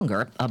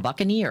stronger, a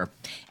buccaneer.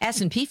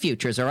 S&P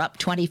futures are up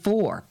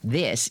 24.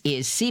 This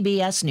is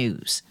CBS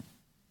News.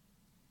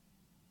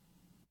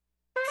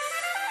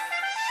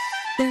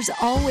 There's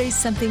always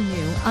something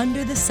new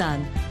under the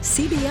sun.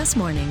 CBS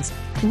Mornings,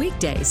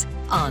 weekdays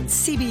on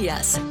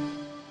CBS.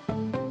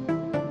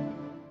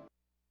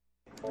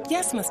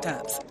 Yes, Miss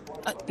Tubbs.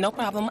 No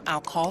problem. I'll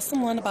call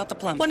someone about the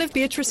plumbing. One of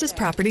Beatrice's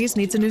properties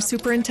needs a new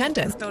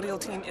superintendent. The custodial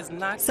team is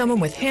not... Someone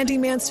with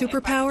handyman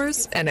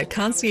superpowers and a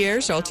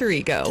concierge alter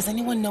ego. Does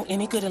anyone know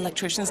any good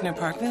electricians near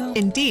Parkville?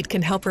 Indeed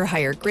can help her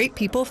hire great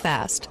people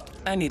fast.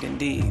 I need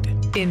Indeed.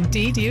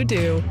 Indeed you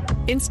do.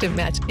 Instant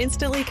Match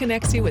instantly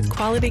connects you with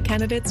quality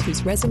candidates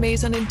whose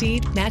resumes on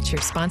Indeed match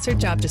your sponsored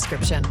job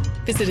description.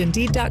 Visit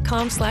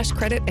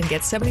Indeed.com/credit and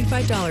get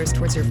 $75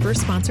 towards your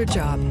first sponsored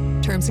job.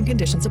 Terms and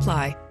conditions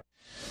apply.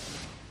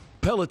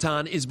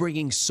 Peloton is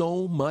bringing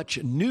so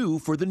much new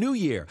for the new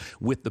year.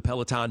 With the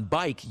Peloton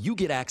Bike, you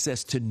get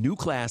access to new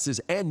classes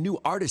and new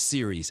artist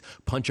series.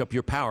 Punch up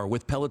your power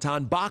with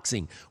Peloton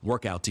Boxing.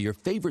 Work out to your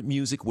favorite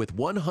music with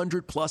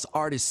 100-plus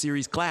artist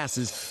series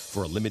classes.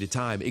 For a limited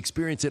time,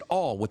 experience it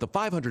all with a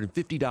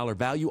 $550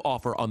 value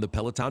offer on the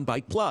Peloton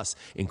Bike Plus,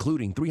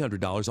 including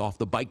 $300 off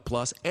the Bike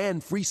Plus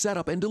and free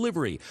setup and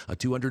delivery. A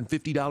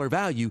 $250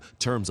 value.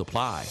 Terms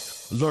apply.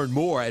 Learn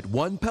more at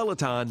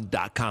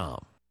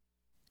onepeloton.com.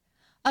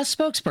 A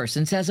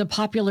spokesperson says a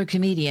popular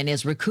comedian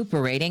is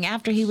recuperating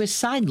after he was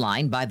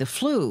sidelined by the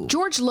flu.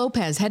 George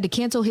Lopez had to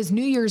cancel his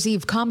New Year's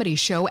Eve comedy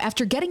show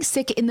after getting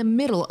sick in the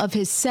middle of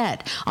his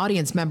set.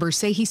 Audience members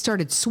say he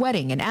started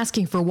sweating and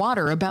asking for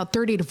water about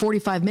 30 to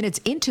 45 minutes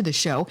into the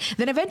show,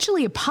 then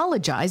eventually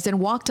apologized and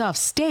walked off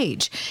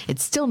stage.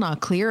 It's still not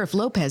clear if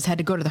Lopez had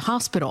to go to the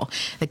hospital.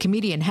 The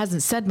comedian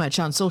hasn't said much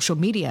on social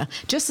media,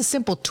 just a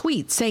simple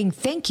tweet saying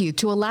thank you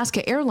to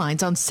Alaska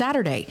Airlines on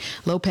Saturday.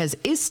 Lopez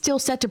is still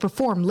set to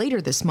perform later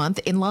this month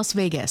in Las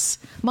Vegas.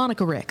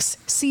 Monica Ricks,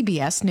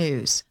 CBS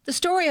News. The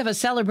story of a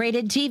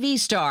celebrated TV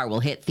star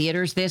will hit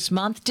theaters this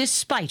month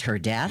despite her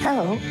death.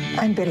 Hello,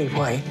 I'm Betty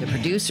White. The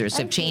producers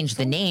have changed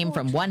the name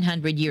from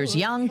 100 Years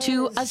Young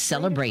to A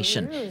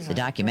Celebration. The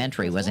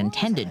documentary was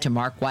intended to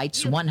mark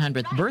White's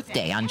 100th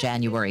birthday on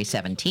January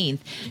 17th.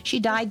 She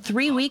died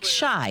 3 weeks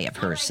shy of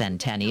her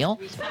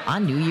centennial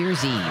on New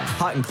Year's Eve.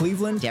 Hot in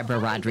Cleveland. Deborah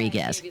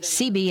Rodriguez,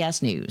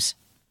 CBS News.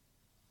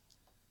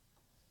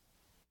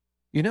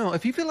 You know,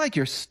 if you feel like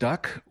you're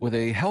stuck with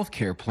a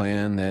healthcare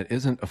plan that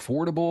isn't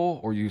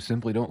affordable or you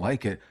simply don't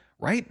like it,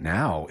 right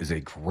now is a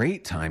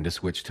great time to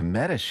switch to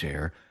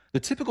Medi-Share. The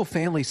typical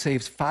family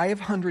saves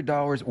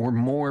 $500 or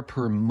more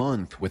per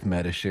month with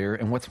Medi-Share,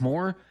 and what's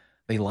more,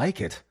 they like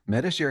it.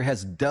 Medi-Share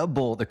has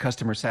double the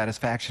customer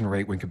satisfaction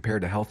rate when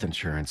compared to health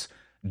insurance.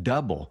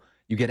 Double.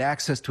 You get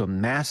access to a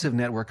massive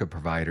network of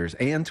providers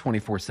and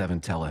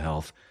 24/7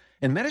 telehealth.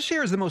 And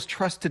Medi-Share is the most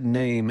trusted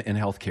name in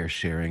healthcare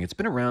sharing. It's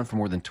been around for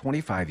more than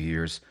 25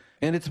 years,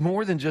 and it's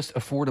more than just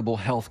affordable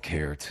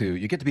healthcare, too.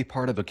 You get to be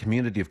part of a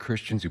community of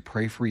Christians who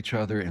pray for each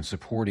other and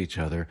support each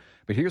other.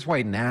 But here's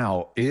why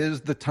now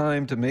is the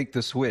time to make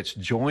the switch.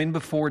 Join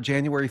before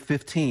January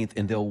 15th,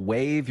 and they'll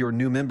waive your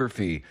new member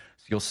fee.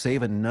 So you'll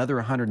save another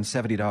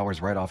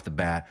 $170 right off the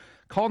bat.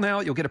 Call now.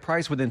 You'll get a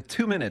price within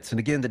 2 minutes. And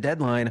again, the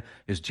deadline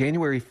is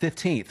January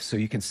 15th, so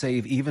you can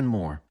save even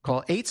more.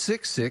 Call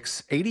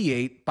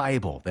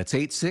 866-88-BIBLE. That's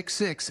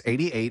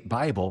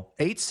 866-88-BIBLE.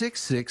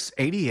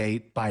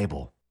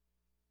 866-88-BIBLE.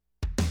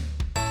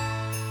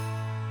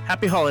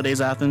 Happy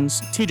holidays,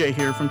 Athens. TJ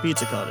here from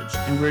Pizza Cottage,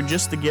 and we're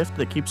just the gift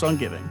that keeps on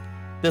giving.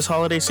 This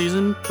holiday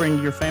season,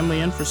 bring your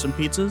family in for some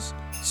pizzas,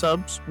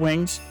 subs,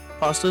 wings,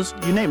 pastas,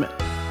 you name it.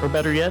 Or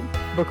better yet,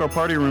 book our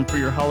party room for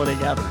your holiday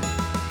gathering.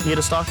 Need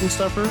a stocking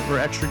stuffer or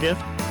extra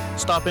gift?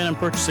 Stop in and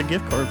purchase a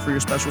gift card for your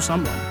special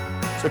someone.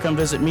 So come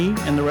visit me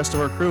and the rest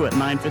of our crew at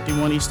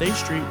 951 East State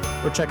Street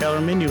or check out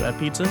our menu at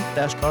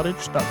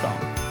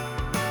pizza-cottage.com.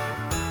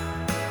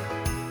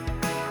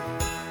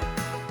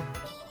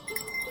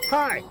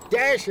 Hi,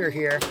 Dasher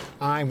here.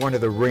 I'm one of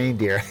the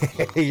reindeer.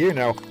 You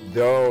know,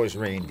 those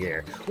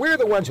reindeer. We're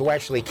the ones who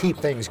actually keep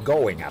things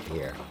going up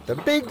here. The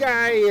big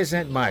guy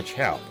isn't much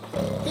help.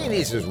 He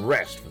needs his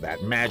rest for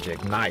that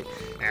magic night.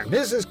 And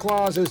Mrs.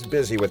 Claus is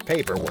busy with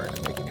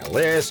paperwork, making a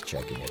list,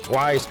 checking it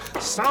twice.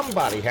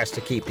 Somebody has to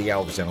keep the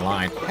elves in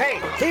line.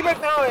 Hey, keep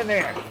it going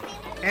there!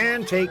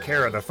 And take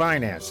care of the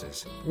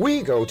finances.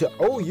 We go to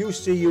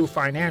OUCU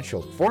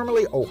Financial,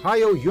 formerly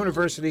Ohio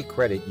University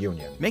Credit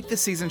Union. Make the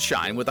season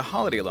shine with a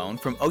holiday loan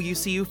from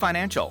OUCU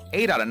Financial.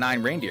 8 out of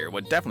 9 reindeer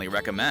would definitely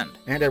recommend.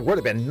 And it would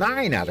have been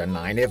 9 out of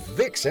 9 if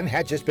Vixen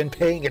had just been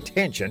paying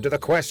attention to the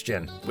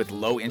question. With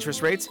low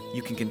interest rates,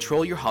 you can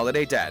control your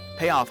holiday debt,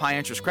 pay off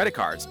high-interest credit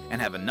cards,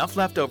 and have enough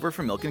left over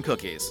for milk and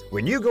cookies.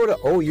 When you go to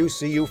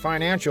OUCU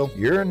Financial,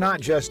 you're not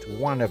just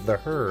one of the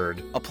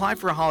herd. Apply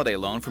for a holiday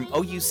loan from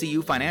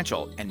OUCU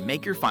Financial and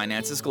make your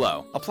finances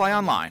glow. Apply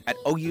online at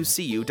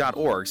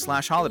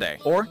oucu.org/holiday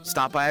or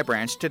stop by a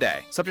branch today.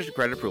 Subject to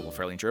credit approval.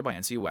 Fairly insured by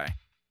NCUA.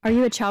 Are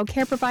you a child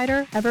care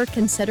provider? Ever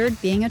considered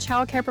being a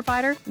child care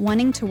provider?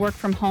 Wanting to work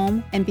from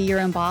home and be your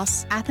own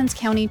boss? Athens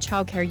County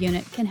Child Care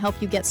Unit can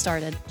help you get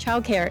started.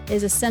 Child care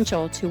is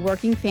essential to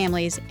working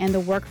families and the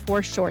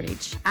workforce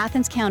shortage.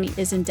 Athens County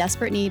is in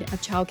desperate need of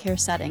child care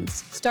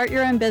settings. Start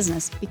your own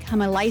business.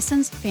 Become a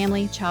licensed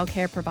family child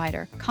care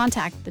provider.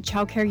 Contact the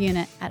Child Care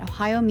Unit at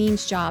Ohio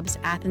Means Jobs,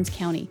 Athens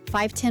County,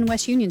 510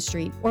 West Union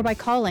Street, or by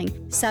calling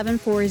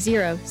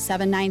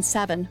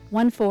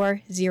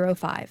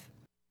 740-797-1405.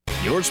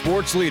 Your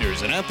sports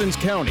leaders in Athens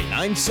County,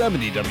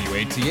 970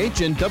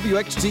 WATH and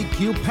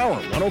WXTQ Power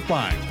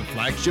 105, the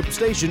flagship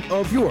station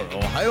of your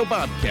Ohio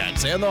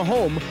Bobcats and the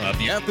home of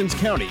the Athens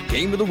County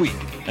Game of the Week.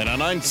 And on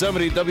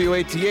 970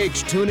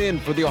 WATH, tune in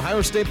for the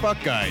Ohio State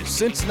Buckeyes,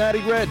 Cincinnati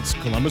Reds,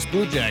 Columbus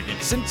Blue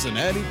Jackets,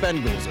 Cincinnati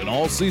Bengals, and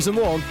all season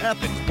long,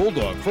 Athens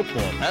Bulldog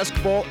football,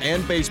 basketball,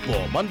 and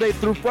baseball. Monday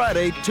through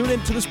Friday, tune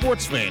in to the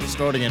Sports Fan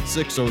starting at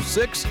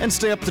 6:06 and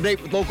stay up to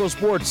date with local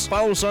sports.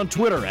 Follow us on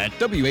Twitter at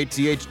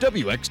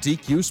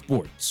WATH/WXTQ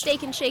Sports.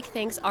 Steak and Shake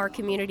thanks our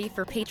community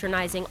for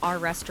patronizing our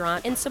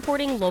restaurant and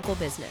supporting local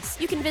business.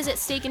 You can visit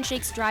Steak and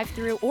Shake's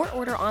drive-thru or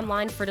order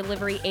online for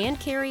delivery and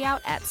carry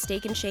out at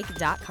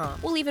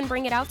steakandshake.com. We'll even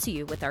bring it out to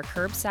you with our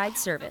curbside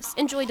service.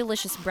 Enjoy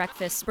delicious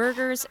breakfasts,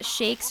 burgers,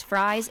 shakes,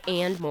 fries,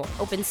 and more.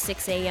 Open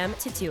 6 a.m.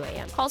 to 2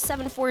 a.m. Call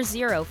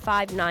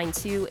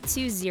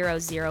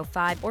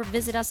 740-592-2005 or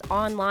visit us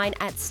online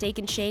at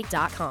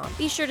steakandshake.com.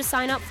 Be sure to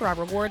sign up for our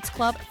rewards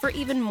club for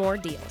even more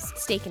deals.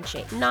 Steak and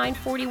Shake,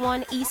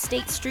 941 East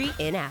State Street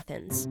in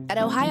Athens. At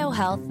Ohio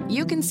Health,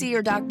 you can see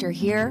your doctor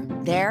here,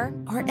 there,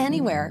 or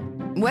anywhere,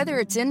 whether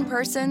it's in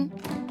person.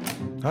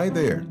 Hi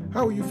there.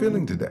 How are you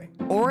feeling today?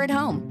 Or at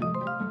home.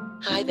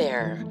 Hi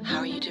there. How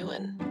are you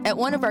doing? At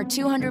one of our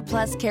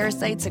 200-plus care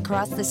sites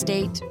across the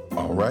state.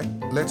 All right,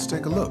 let's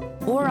take a look.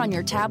 Or on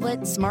your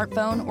tablet,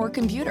 smartphone, or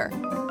computer.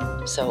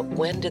 So,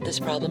 when did this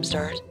problem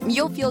start?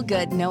 You'll feel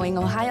good knowing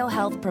Ohio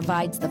Health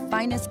provides the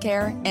finest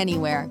care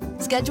anywhere.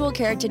 Schedule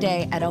care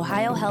today at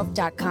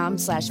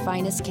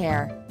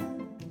ohiohealth.com/finestcare.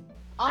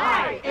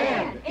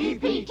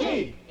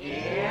 INEPT,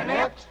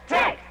 Inept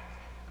Tech,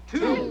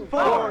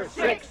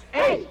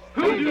 2468.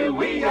 Who do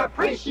we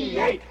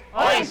appreciate?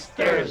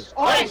 Oysters,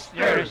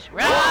 oysters,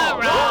 rah,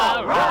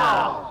 rah,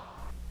 rah.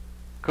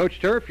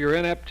 Coach Turf, your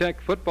Inept Tech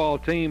football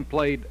team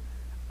played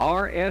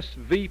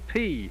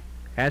RSVP.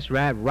 That's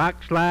right,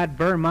 Rock Slide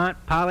Vermont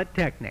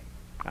Polytechnic.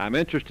 I'm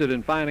interested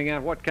in finding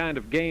out what kind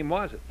of game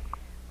was it.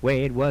 Well,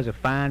 it was a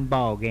fine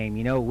ball game.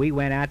 You know, we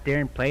went out there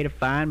and played a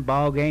fine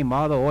ball game.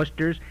 All the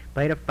Oysters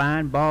played a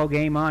fine ball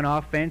game on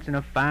offense and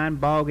a fine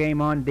ball game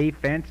on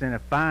defense and a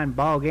fine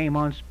ball game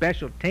on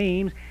special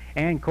teams.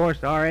 And, of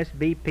course,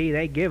 RSVP,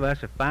 they give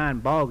us a fine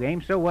ball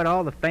game. So what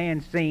all the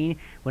fans seen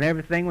when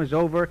everything was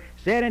over,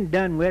 said and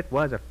done with,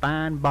 was a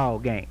fine ball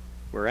game.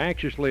 We're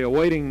anxiously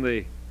awaiting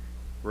the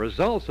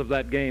results of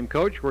that game,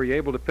 Coach. Were you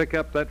able to pick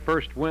up that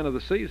first win of the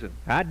season?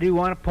 I do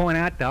want to point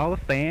out to all the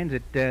fans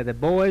that the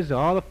boys,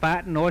 all the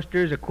Fighting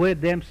Oysters,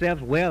 acquitted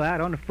themselves well out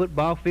on the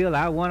football field.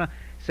 I want to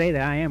say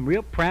that I am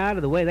real proud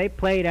of the way they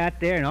played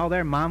out there, and all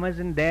their mamas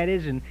and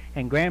daddies and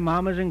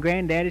grandmamas and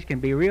granddaddies can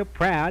be real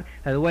proud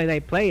of the way they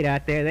played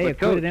out there. They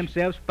acquitted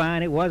themselves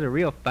fine. It was a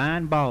real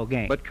fine ball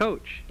game. But,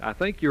 Coach, I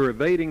think you're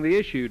evading the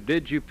issue.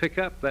 Did you pick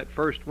up that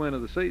first win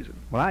of the season?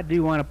 Well, I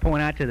do want to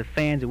point out to the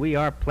fans that we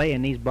are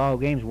playing these ball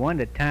games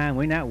one at a time.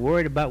 We're not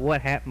worried about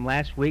what happened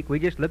last week. We're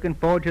just looking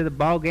forward to the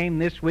ball game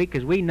this week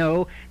because we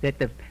know that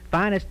the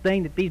finest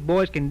thing that these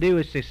boys can do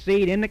is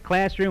succeed in the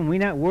classroom. We're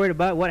not worried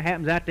about what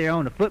happens out there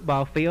on the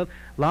football field,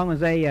 as long as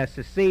they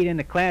succeed in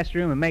the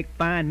classroom and make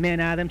fine men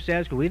out of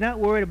themselves. Because we're not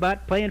worried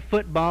about playing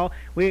football.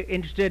 We're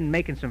interested in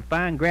making some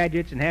fine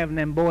graduates and having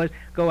them boys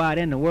go out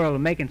in the world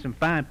and making some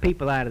fine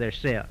people out of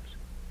themselves.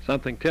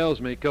 Something tells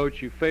me,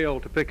 Coach, you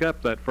failed to pick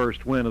up that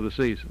first win of the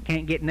season.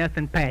 Can't get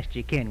nothing past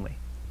you, can we?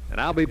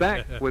 And I'll be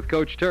back with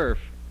Coach Turf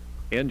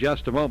in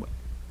just a moment.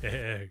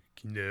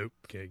 Nope,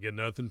 can't get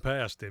nothing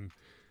past him.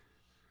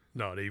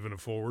 Not even a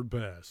forward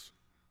pass.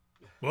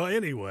 Well,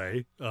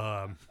 anyway,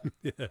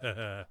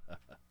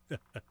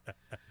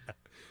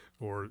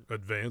 or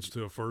advance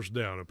to a first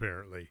down,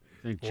 apparently.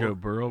 Think Joe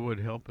Burrow would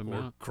help him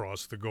out? Or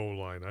cross the goal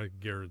line. I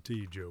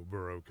guarantee Joe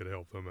Burrow could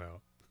help him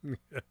out.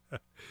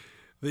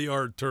 The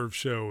Art Turf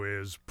Show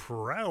is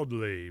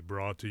proudly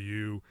brought to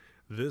you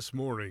this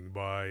morning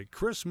by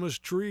Christmas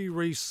Tree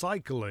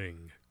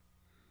Recycling.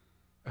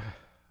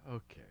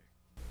 Okay.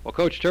 Well,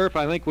 Coach Turf,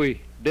 I think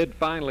we did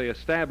finally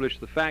establish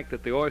the fact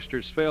that the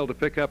Oysters failed to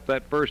pick up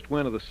that first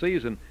win of the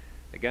season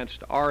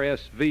against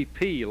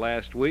RSVP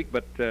last week,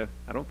 but I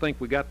don't think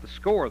we got the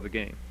score of the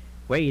game.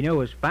 Well, you know,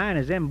 as fine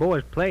as them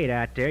boys played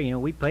out there, you know,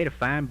 we played a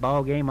fine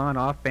ball game on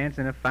offense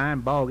and a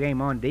fine ball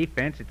game on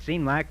defense. It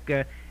seemed like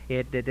that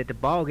the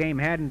ball game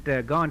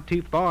hadn't gone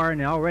too far,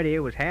 and already it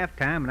was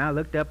halftime, and I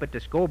looked up at the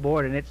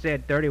scoreboard, and it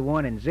said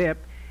 31 and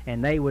zip.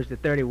 And they was the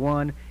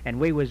 31, and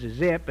we was the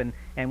zip, and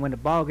when the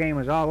ball game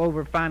was all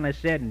over, finally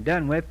said and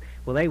done with,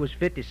 well, they was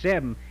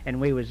 57,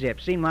 and we was zip.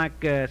 Seemed like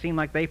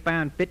they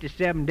found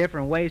 57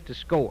 different ways to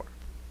score.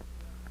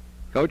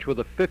 Coach, with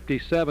a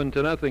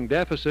 57-0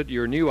 deficit,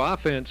 your new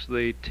offense,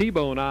 the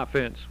T-Bone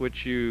offense,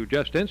 which you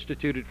just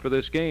instituted for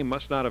this game,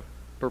 must not have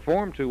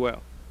performed too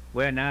well.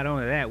 Well, not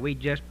only that, we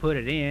just put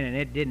it in, and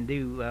it didn't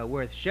do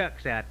worth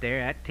shucks out there.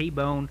 That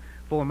T-Bone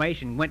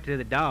formation went to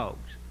the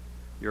dogs.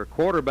 Your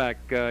quarterback,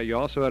 you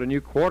also had a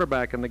new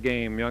quarterback in the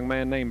game, a young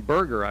man named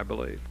Berger, I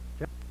believe.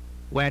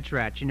 Well, that's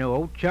right. You know,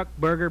 old Chuck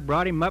Berger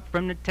brought him up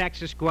from the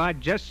Texas squad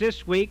just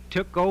this week,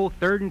 took old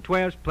 3rd and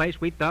 12's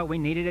place. We thought we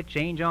needed a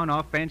change on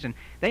offense, and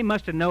they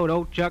must have known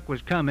old Chuck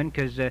was coming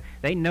because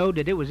they knowed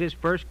that it was his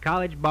first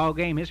college ball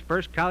game, his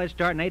first college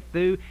start, and they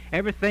threw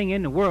everything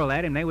in the world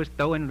at him. They was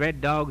throwing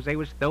red dogs, they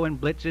was throwing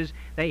blitzes,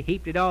 they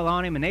heaped it all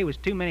on him, and there was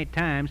too many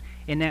times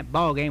in that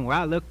ball game where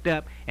I looked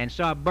up and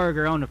saw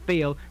Berger on the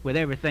field with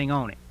everything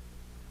on it.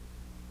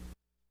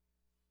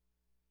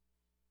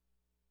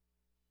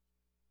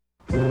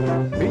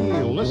 Be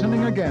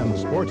listening again,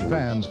 sports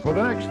fans, for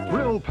the next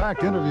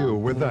thrill-packed interview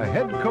with the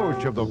head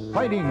coach of the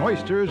Fighting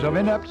Oysters of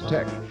Inept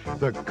Tech,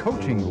 the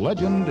coaching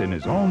legend in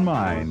his own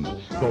mind,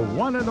 the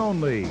one and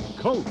only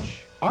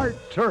Coach Art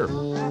Turf. In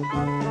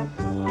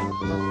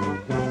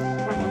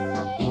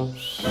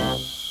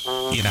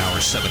our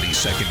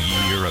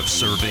 72nd year of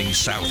serving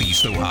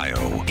Southeast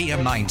Ohio,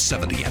 AM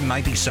 970 and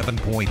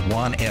 97.1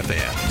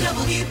 FM.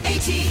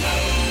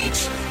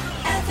 WATH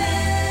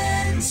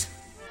Athens.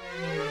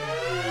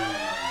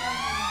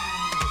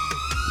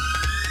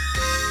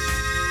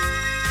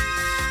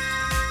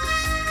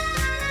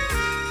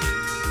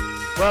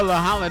 Well, the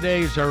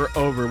holidays are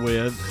over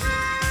with,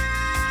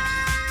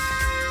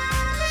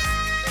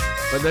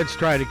 but let's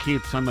try to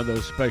keep some of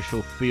those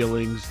special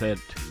feelings that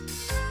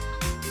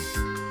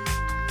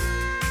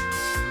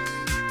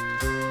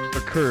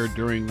occur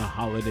during the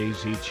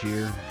holidays each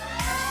year.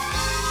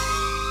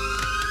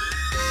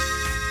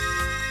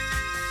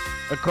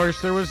 Of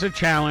course, there was a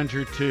challenge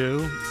or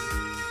two.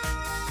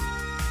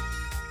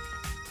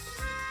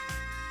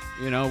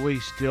 You know, we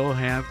still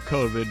have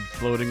COVID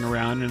floating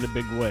around in a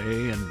big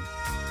way, and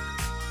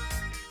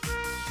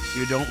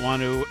you don't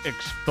want to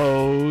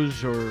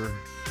expose or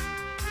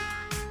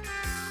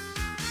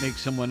make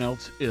someone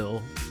else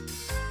ill.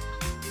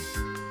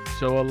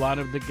 So a lot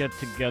of the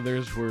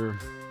get-togethers were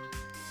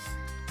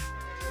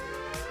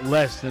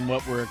less than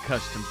what we're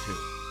accustomed to.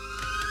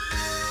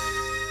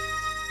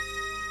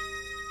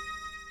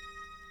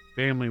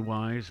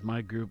 Family-wise,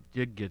 my group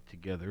did get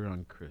together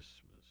on Christmas.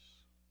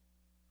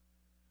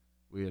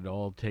 We had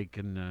all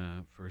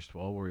taken, first of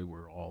all, we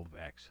were all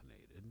vaccinated.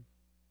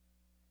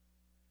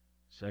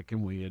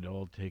 Second, we had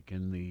all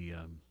taken the,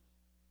 what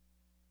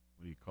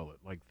do you call it,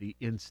 like the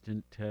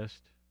instant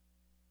test.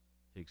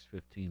 Takes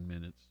 15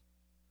 minutes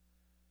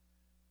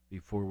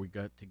before we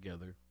got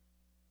together.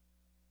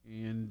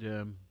 And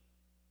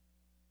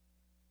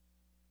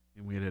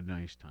we had a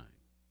nice time.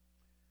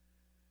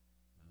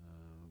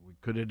 We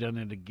could have done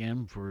it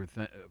again for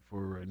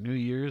New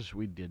Year's.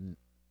 We didn't.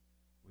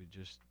 We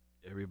just,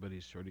 everybody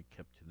sort of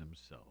kept to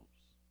themselves.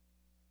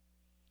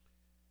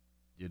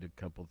 Did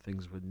a couple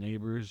things with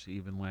neighbors,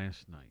 even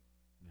last night.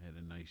 We had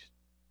a nice,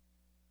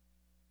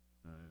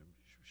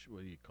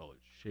 what do you call it,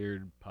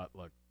 shared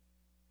potluck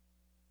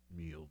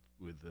meal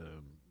with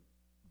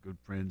good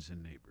friends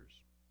and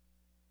neighbors.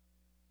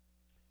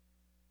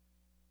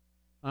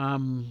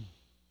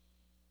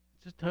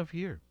 It's a tough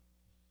year.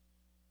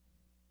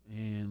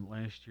 And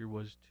last year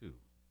was too.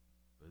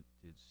 But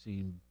it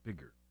seemed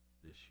bigger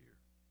this year.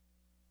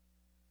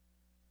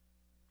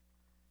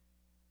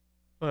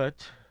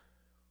 But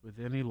with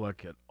any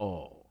luck at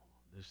all,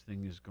 this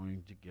thing is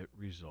going to get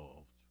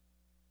resolved.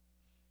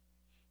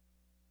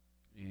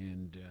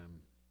 And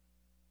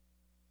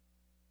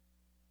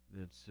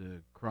let's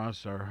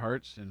cross our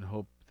hearts and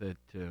hope that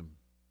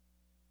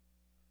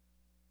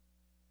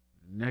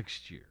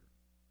next year,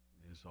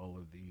 as all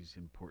of these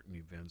important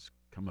events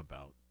come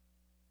about,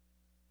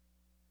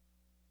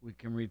 we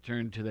can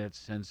return to that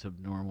sense of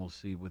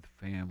normalcy with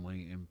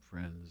family and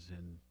friends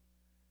and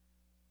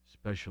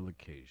special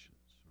occasions,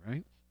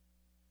 right?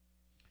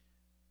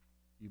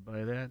 You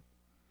buy that?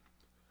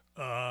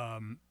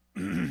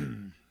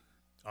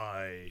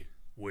 I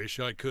wish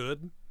I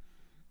could,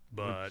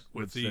 but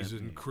with these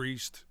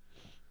increased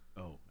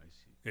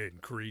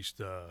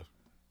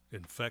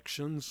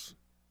infections,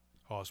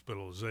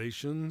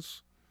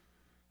 hospitalizations,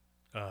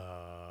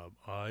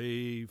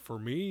 I, for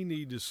me,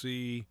 need to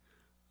see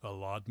a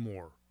lot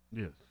more.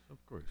 Yes,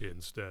 of course.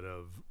 Instead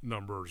of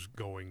numbers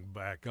going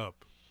back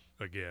up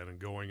again and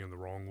going in the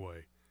wrong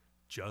way.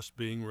 Just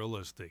being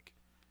realistic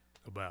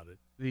about it.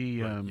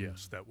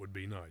 Yes, that would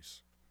be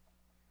nice.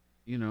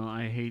 You know,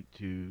 I hate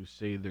to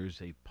say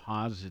there's a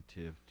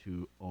positive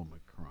to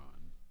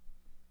Omicron,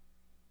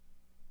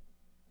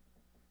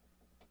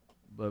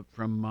 but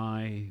from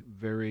my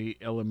very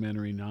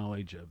elementary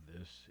knowledge of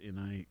this,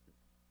 and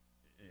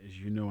as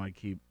you know, I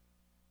keep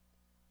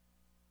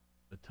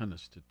a ton of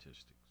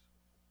statistics.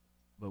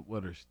 But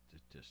what are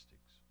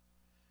statistics?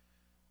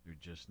 They're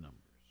just numbers.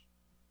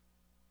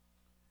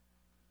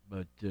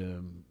 But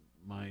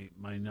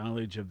my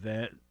knowledge of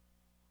that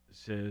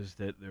says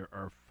that there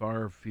are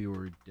far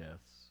fewer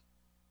deaths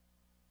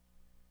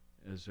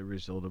as a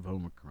result of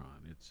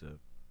Omicron.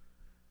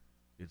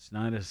 It's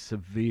not as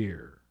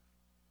severe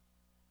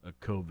a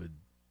COVID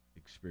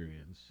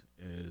experience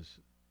as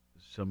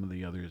some of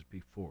the others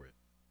before it.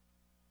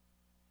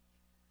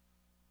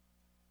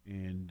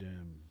 And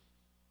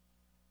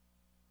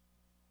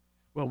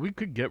well, we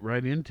could get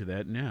right into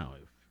that now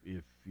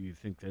if you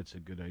think that's a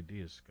good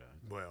idea, Scott.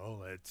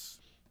 Well, it's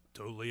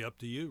totally up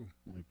to you.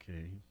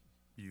 Okay.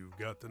 You've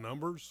got the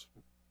numbers?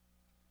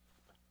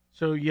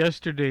 So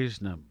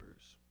yesterday's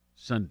numbers,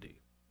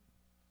 Sunday,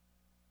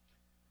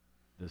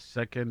 the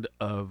second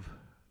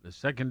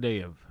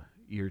day of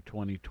year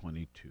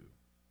 2022.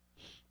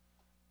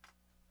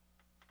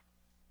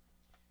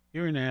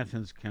 Here in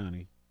Athens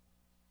County,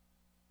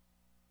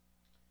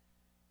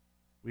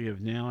 we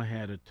have now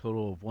had a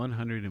total of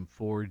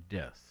 104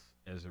 deaths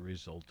as a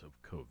result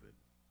of COVID.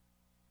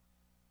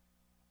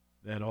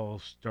 That all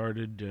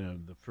started,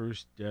 the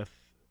first death,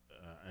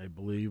 I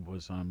believe,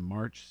 was on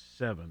March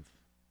 7th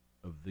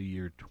of the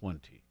year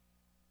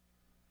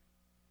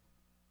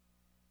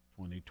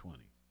 2020.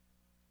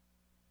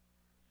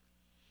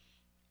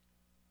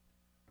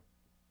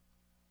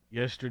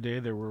 Yesterday,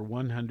 there were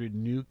 100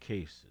 new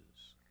cases,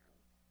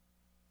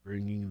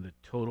 bringing the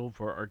total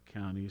for our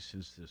county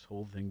since this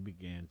whole thing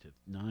began to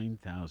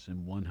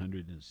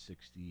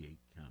 9,168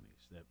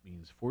 counties. That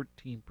means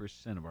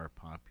 14% of our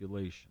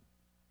population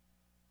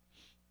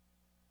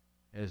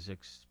has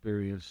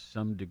experienced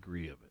some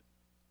degree of it.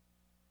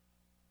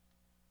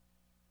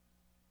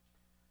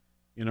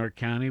 In our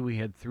county, we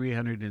had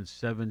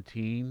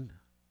 317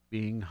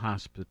 being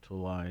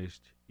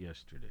hospitalized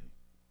yesterday.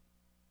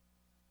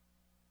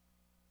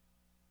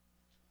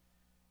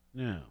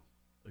 Now,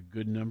 a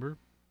good number,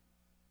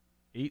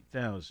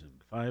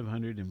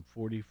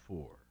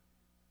 8,544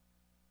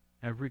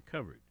 have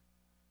recovered,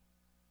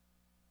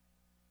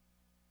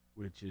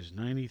 which is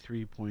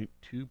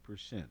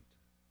 93.2%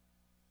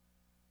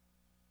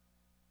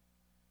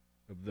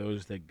 of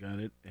those that got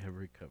it have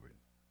recovered.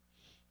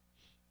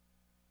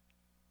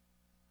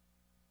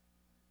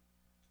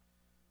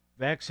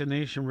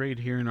 Vaccination rate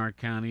here in our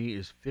county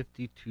is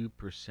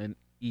 52%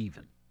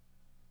 even.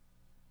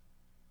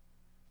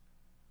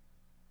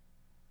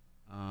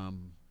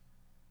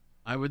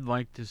 I would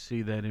like to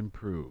see that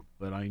improve,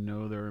 but I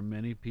know there are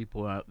many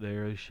people out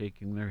there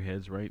shaking their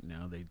heads right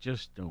now. They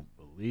just don't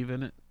believe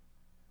in it.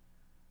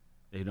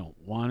 They don't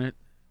want it.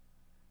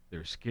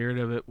 They're scared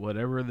of it,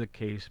 whatever the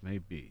case may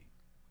be.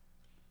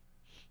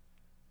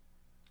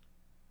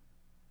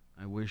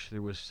 I wish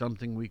there was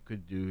something we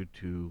could do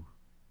to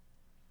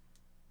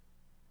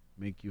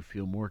make you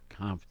feel more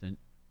confident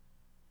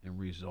and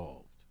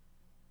resolved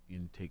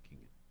in taking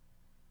it.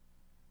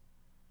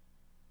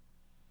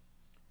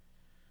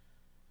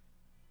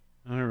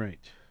 All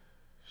right.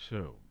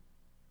 So,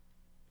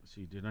 let's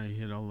see, did I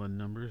hit all the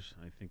numbers?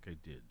 I think I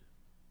did.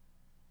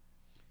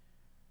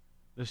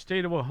 The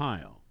state of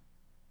Ohio.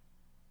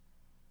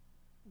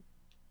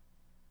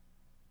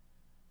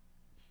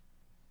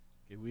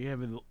 Okay, we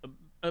have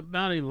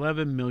about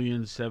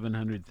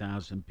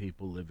 11,700,000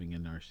 people living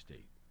in our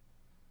state.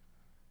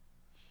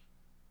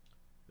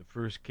 The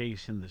first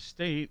case in the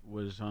state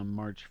was on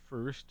March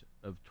 1st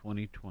of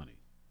 2020.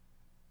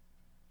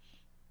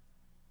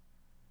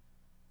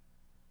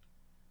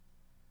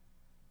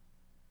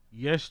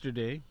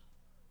 Yesterday,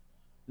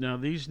 now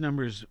these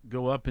numbers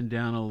go up and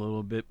down a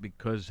little bit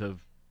because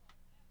of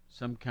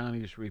some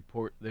counties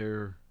report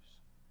there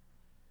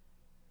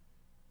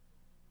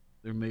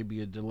may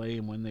be a delay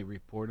in when they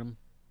report them.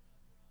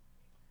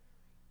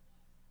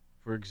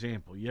 For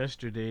example,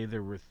 yesterday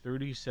there were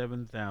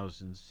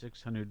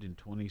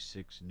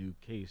 37,626 new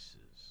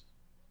cases.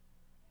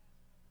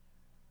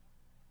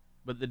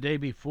 But the day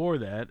before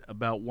that,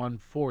 about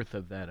 1/4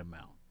 of that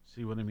amount.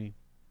 See what I mean?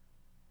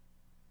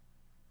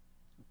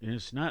 And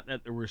it's not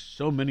that there were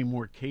so many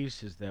more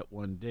cases that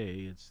one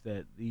day, it's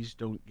that these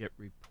don't get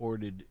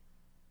reported.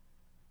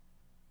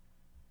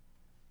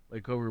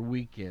 Like over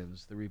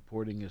weekends, the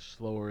reporting is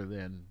slower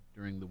than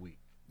during the week.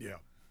 Yeah.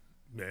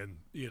 And,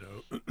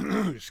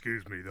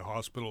 excuse me, the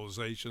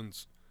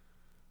hospitalizations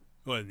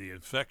and the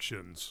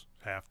infections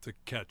have to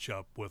catch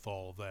up with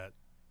all that,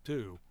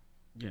 too.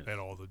 Yes. And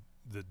all the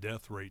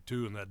death rate,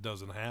 too, and that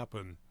doesn't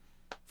happen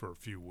for a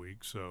few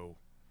weeks. So,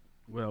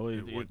 well,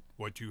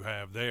 what you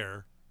have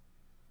there.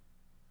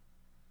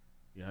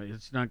 Yeah,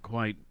 it's not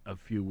quite a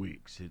few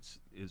weeks. It's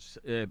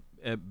at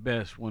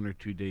best 1 or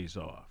 2 days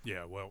off.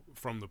 Yeah, well,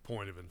 from the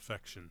point of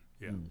infection,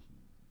 yeah. Mm-hmm.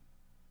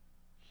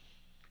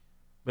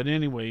 But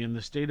anyway, in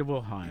the state of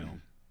Ohio,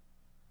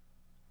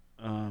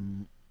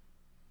 let's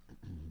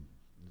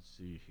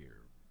see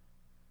here.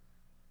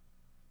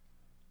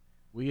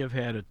 We have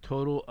had a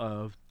total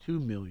of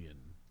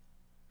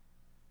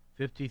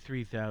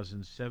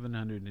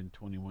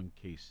 2,053,721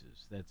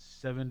 cases. That's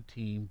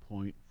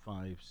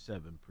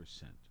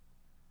 17.57%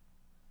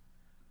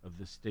 of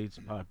the state's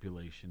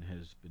population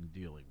has been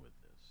dealing with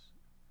this,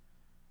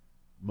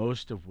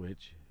 most of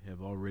which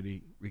have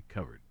already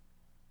recovered.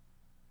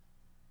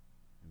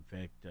 In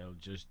fact, I'll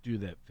just do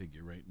that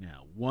figure right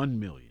now.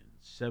 1,700,000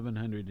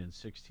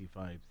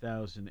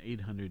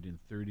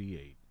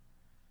 765,838.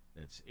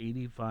 That's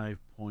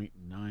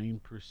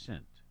 85.9%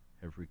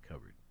 have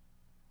recovered.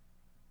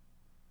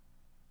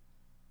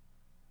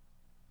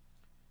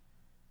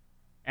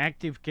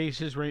 Active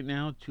cases right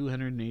now,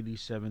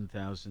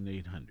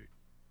 287,800,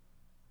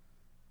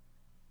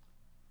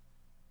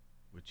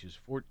 which is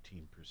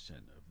 14%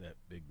 of that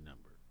big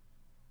number.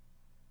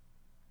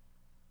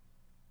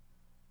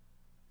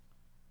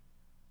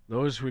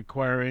 Those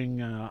requiring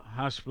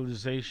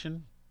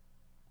hospitalization,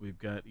 we've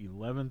got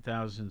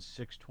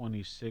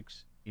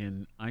 11,626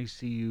 in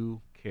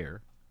ICU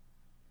care.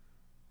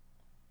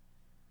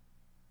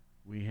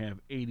 We have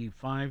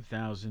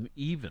 85,000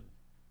 even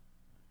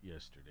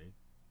yesterday.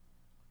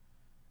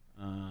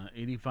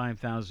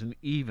 85,000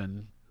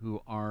 even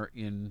who are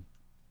in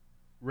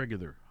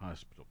regular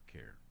hospital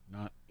care,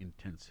 not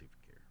intensive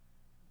care.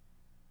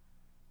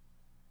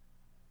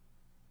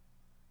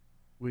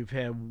 We've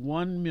had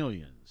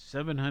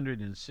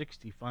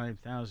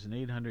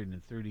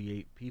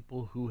 1,765,838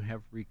 people who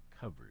have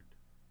recovered.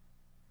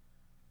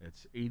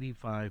 That's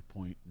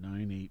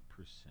 85.98%.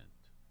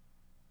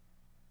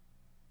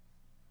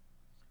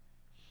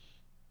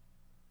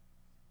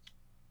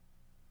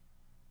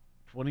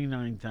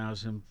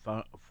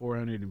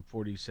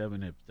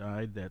 29,447 have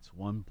died. That's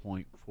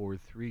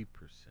 1.43%.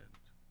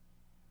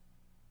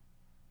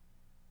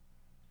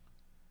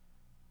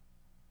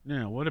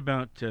 Now, what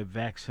about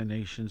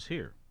vaccinations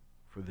here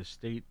for the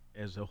state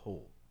as a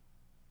whole?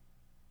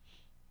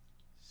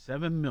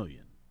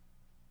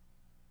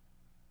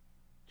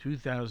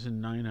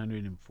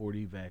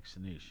 7,002,940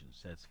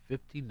 vaccinations. That's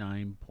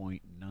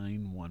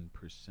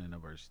 59.91%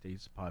 of our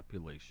state's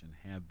population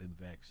have been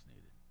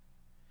vaccinated.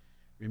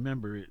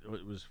 Remember, it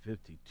was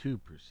 52%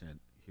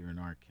 here in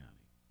our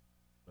county,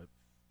 but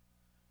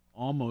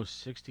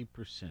almost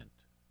 60%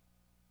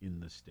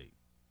 in the state.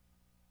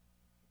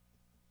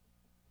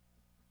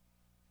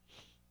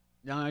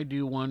 Now, I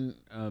do one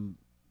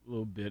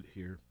little bit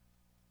here.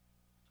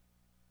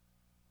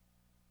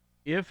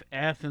 If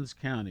Athens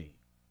County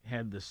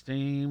had the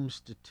same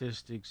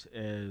statistics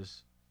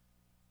as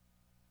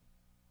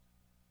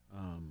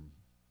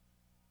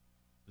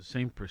the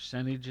same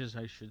percentages,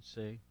 I should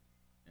say,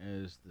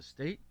 as the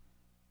state,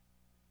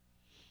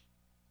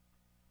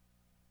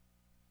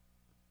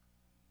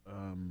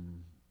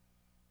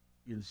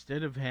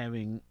 instead of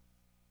having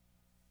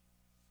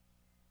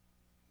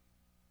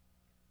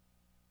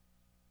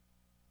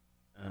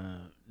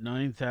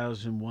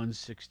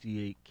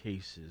 9,168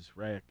 cases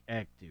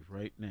active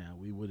right now,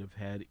 we would have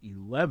had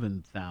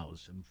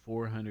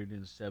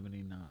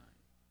 11,479.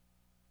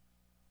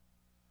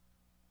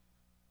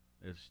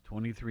 That's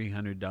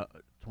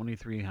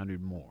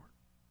 2,300 more.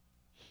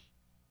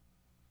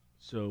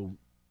 So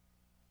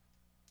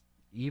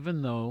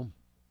even though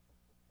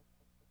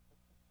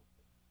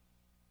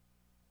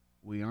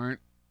we aren't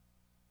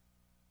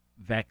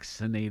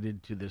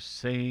vaccinated to the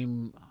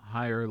same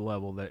higher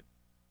level that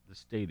the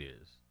state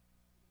is,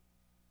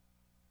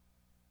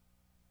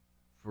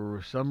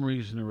 for some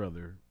reason or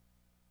other,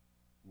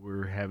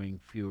 we're having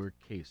fewer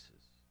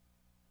cases,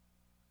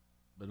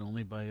 but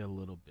only by a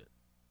little bit.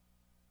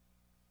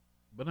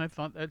 But I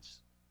thought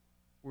that's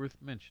worth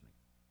mentioning.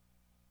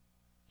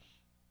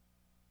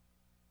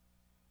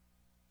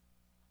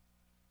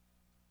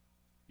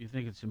 You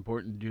think it's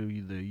important to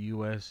do the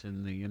U.S.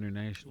 and the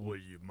international? Well,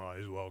 you might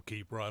as well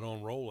keep right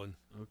on rolling.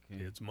 Okay.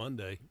 It's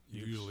Monday.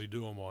 You usually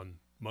do them on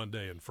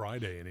Monday and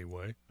Friday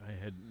anyway. I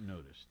hadn't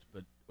noticed,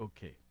 but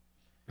okay.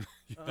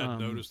 You hadn't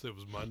noticed it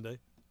was Monday?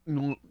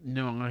 No,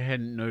 I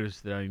hadn't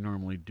noticed that I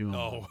normally do them.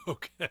 Oh,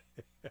 okay.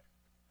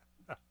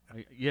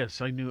 Yes,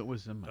 I knew it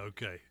was a Monday.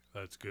 Okay,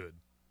 that's good.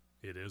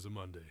 It is a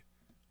Monday.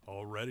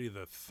 Already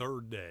the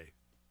third day.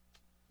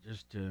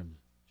 Just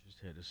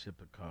had a sip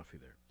of coffee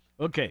there.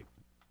 Okay.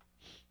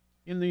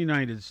 In the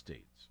United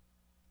States,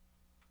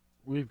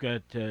 we've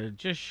got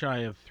just shy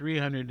of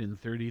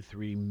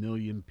 333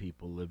 million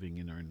people living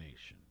in our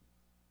nation.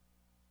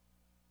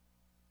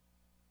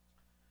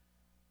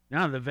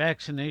 Now, the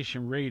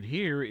vaccination rate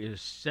here is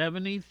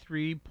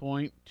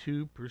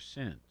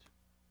 73.2%.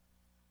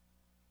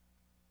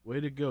 Way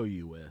to go,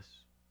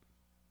 U.S.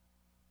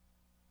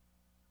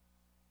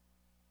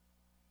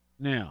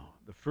 Now,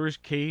 the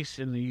first case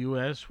in the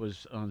U.S.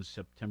 was on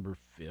September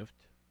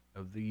 5th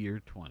of the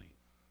year 20.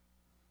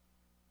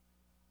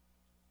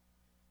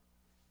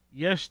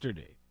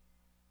 Yesterday.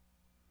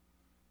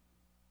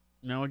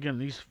 Now, again,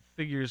 these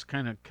figures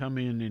kind of come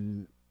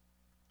in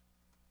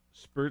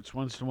spurts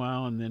once in a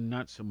while and then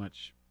not so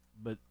much,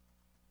 but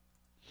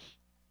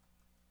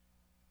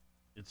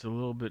it's a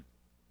little bit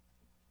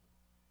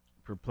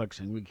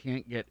perplexing. We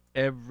can't get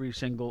every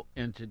single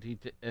entity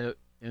to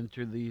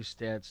enter these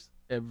stats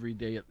every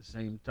day at the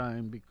same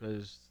time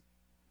because,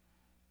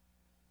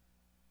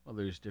 well,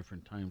 there's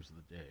different times of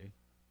the day,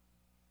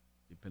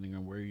 depending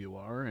on where you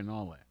are and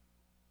all that.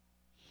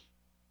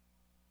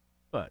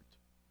 But,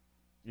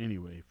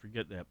 anyway,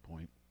 forget that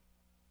point.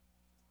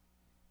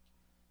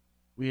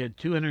 We had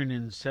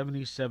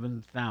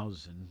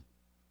 277,000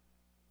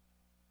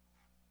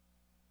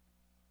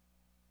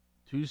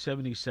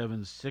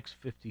 277,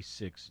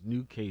 656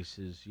 new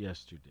cases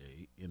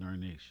yesterday in our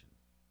nation.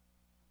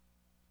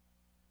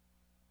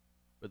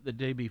 But the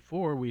day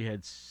before, we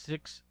had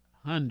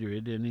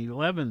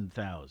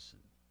 611,000.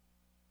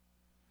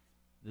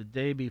 The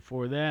day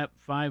before that,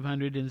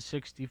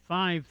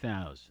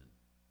 565,000.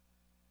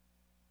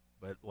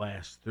 But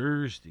last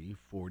Thursday,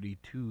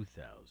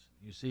 42,000.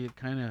 You see, it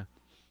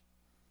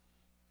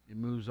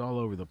moves all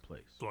over the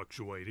place.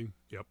 Fluctuating,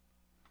 yep.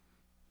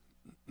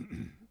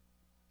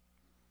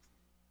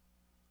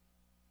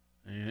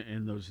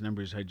 And those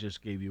numbers I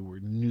just gave you were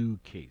new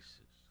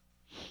cases.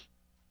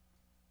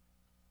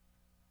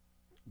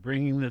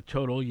 Bringing the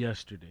total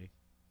yesterday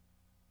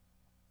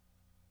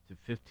to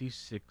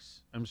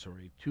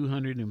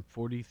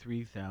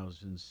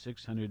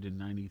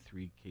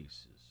 243,693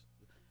 cases.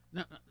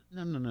 No.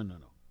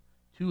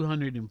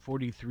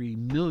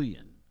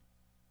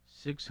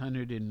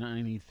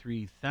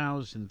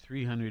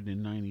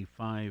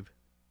 243,693,395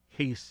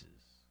 cases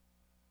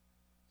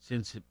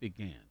since it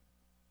began.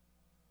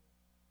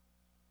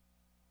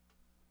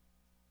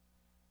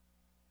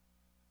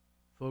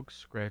 Folks,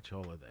 scratch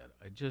all of that.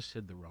 I just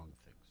said the wrong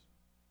things.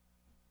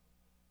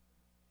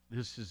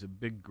 This is a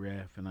big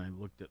graph, and I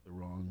looked at the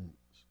wrong...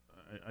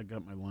 I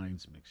got my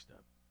lines mixed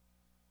up.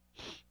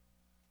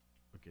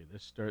 Okay,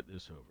 let's start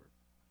this over.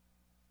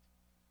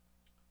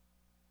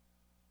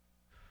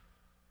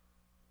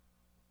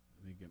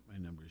 Let me get my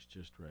numbers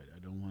just right. I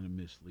don't want to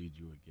mislead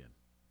you again.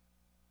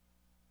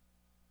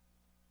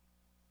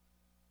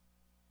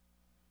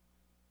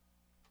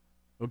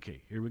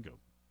 Okay, here we go.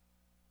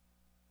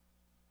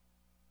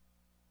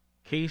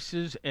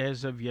 Cases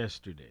as of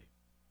yesterday,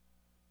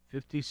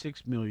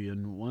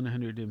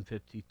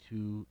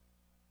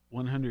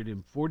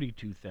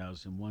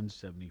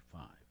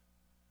 142,175.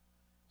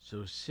 So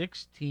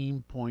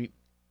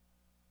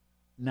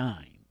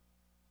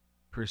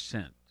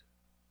 16.9%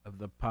 of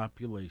the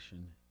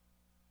population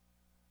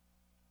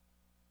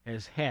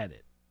has had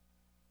it.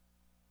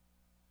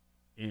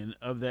 And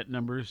of that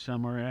number,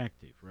 some are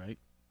active, right?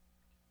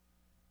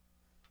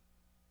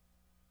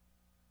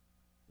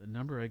 The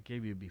number I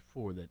gave you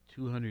before, that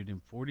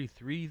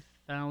 243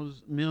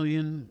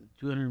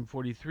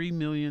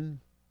 million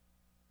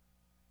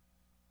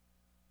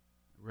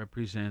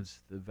represents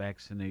the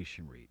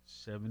vaccination rate.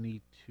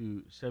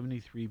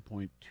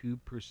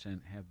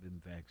 73.2% have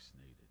been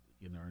vaccinated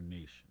in our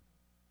nation.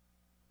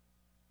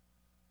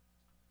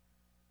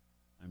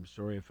 I'm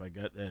sorry if I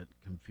got that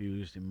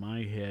confused in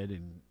my head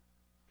and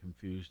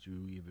confused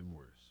you even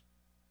worse.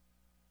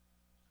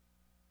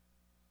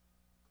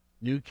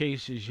 New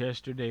cases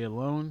yesterday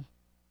alone,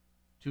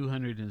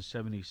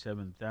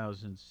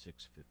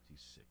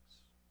 277,656.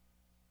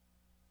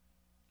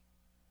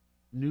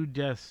 New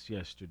deaths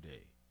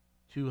yesterday,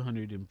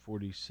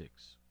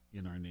 246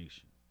 in our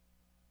nation.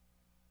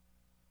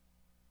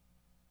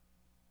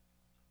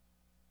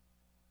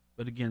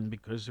 But again,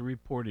 because of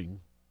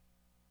reporting,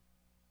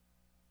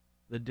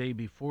 the day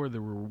before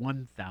there were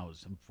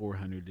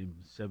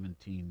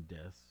 1,417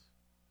 deaths.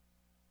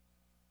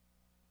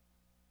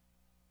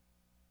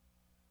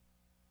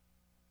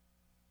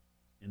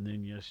 And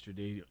then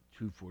yesterday,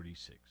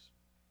 246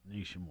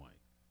 nationwide.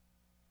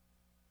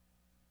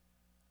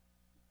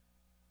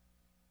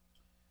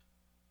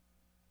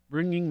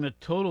 Bringing the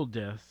total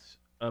deaths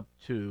up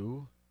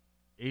to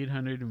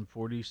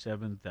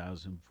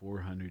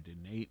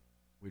 847,408,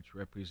 which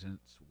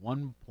represents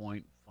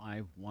 1.51%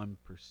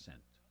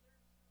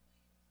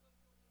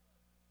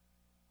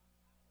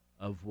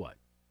 of what?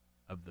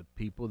 Of the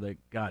people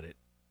that got it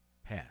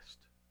passed.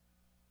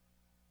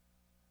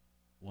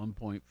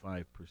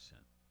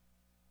 1.5%.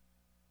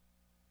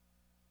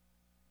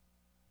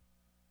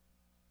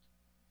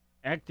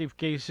 Active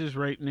cases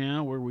right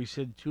now, where we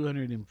said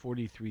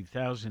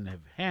 243,000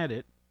 have had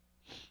it,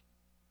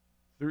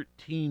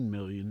 13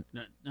 million,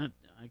 I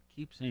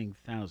keep saying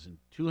 1,000,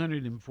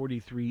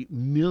 243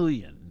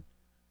 million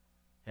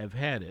have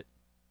had it.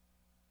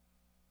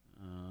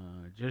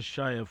 Just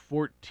shy of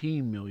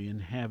 14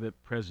 million have it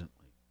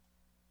presently.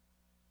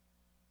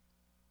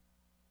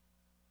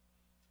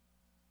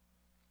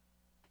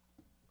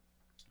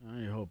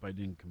 I hope I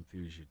didn't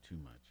confuse you too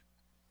much.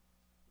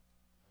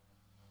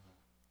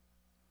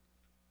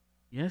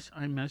 Yes,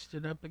 I messed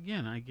it up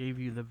again. I gave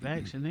you the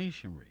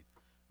vaccination rate.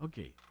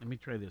 Okay, let me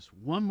try this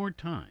one more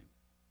time,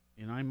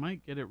 and I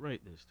might get it right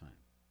this time.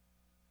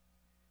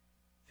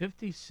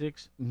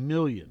 56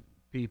 million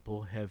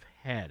people have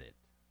had it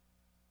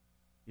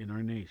in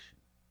our nation.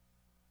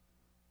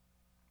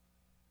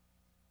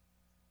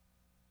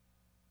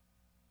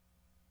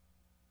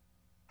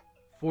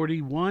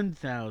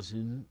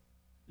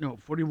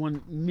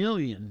 $41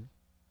 million.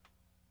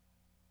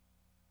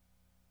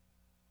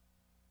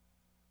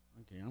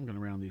 Okay, I'm going to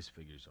round these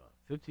figures off.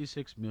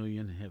 56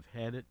 million have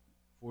had it.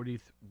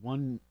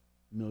 41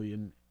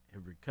 million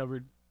have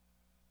recovered.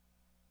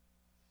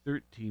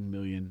 13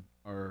 million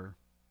are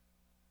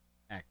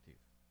active.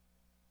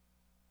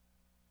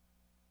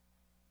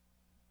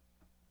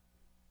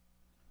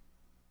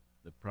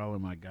 The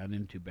problem I got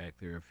into back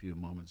there a few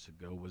moments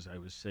ago was I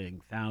was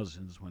saying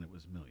thousands when it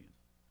was million.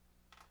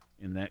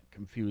 and that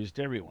confused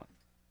everyone.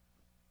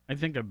 I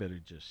think I better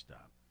just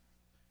stop.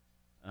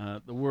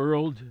 The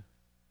world,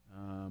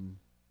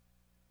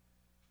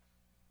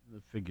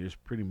 the figures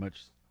pretty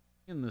much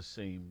in the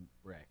same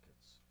brackets.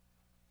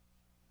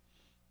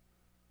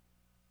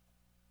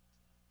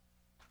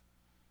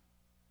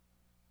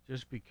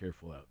 Just be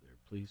careful out there,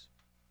 please.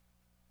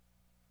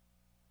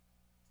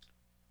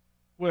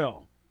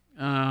 Well,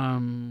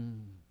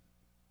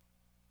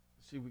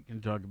 see, we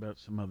can talk about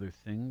some other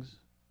things.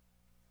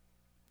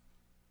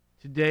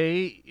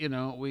 Today, you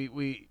know,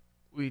 we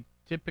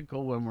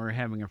typical when we're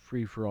having a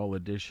free-for-all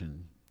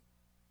edition,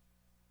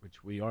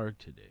 which we are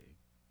today.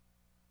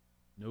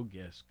 No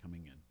guests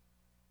coming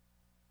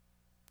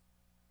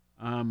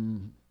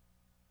in.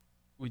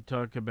 We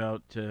talk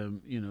about,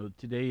 you know,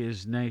 today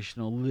is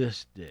National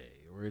This Day,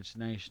 or it's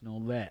National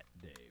That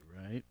Day,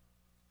 right?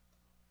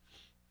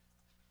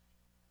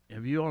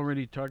 Have you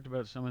already talked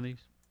about some of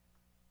these?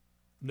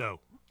 No.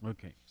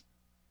 Okay.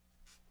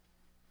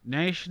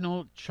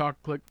 National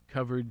Chocolate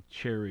Covered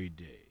Cherry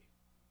Day.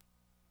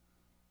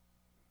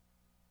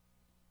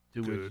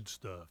 Good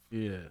stuff.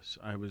 Yes,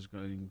 I was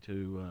going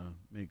to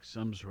make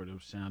some sort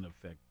of sound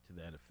effect to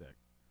that effect.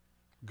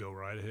 Go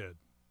right ahead.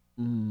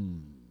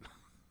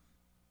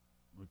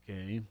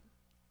 Okay.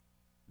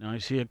 Now I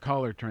see a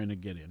caller trying to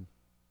get in.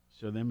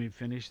 So let me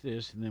finish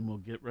this, and then we'll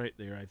get right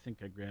there. I think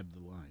I grabbed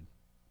the line.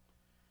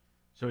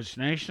 So it's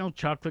National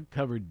Chocolate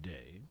Covered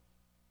Day.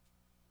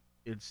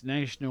 It's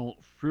National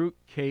Fruit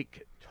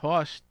Cake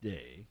Toss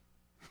Day.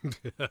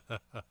 What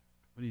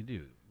do you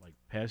do? Like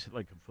pass it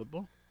like a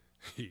football?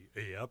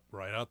 Yep,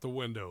 right out the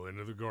window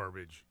into the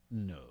garbage.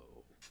 No.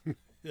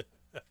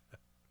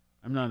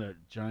 I'm not a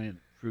giant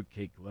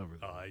fruitcake lover,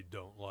 though. I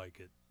don't like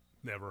it.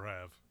 Never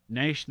have.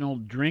 National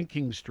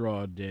Drinking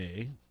Straw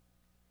Day.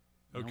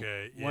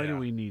 Okay, now, why do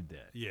we need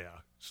that?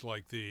 Yeah, it's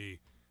like the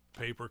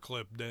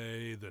Paperclip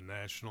Day, the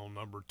National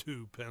Number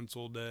 2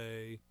 Pencil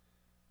Day,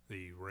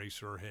 the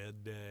Eraser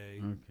Head Day,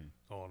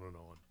 on and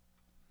on.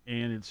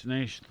 And it's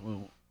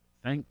National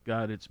Thank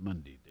God It's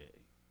Monday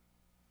Day.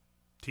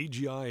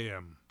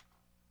 TGIM.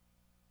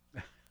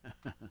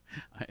 I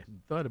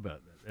hadn't thought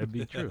about that. That'd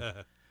be true.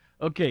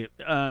 Okay,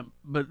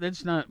 but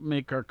let's not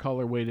make our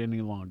caller wait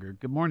any longer.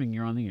 Good morning.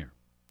 You're on the air.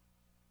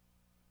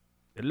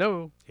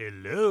 Hello.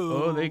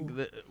 Hello.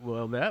 Oh,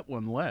 well, that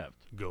one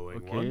left. Going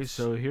okay, once.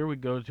 So here we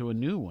go to a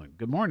new one.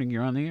 Good morning.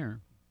 You're on the air.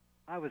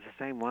 I was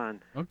the same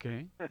one.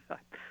 Okay. I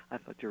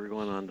thought you were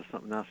going on to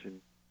something else.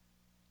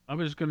 I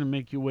was going to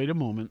make you wait a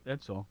moment.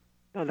 That's all.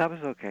 No, that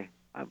was okay.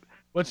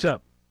 What's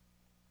up?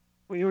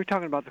 Well, you were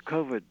talking about the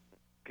COVID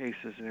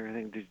cases and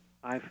everything.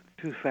 I have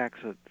two facts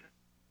that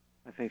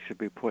I think should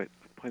be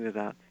pointed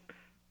out.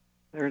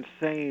 They're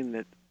saying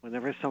that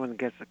whenever someone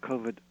gets a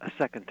COVID a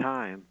second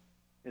time,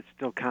 it's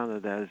still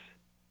counted as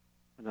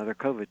another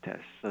COVID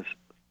test. So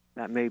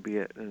that may be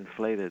an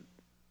inflated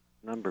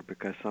number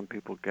because some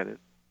people get it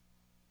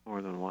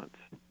more than once.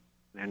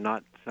 They're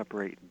not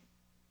separating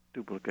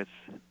duplicates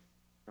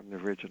from the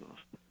originals.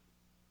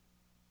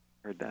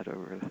 Heard that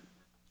over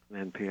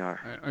an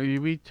NPR.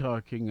 Are we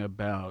talking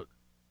about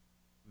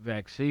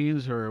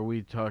vaccines, or are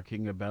we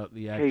talking about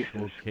the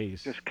actual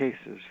case? Just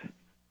cases.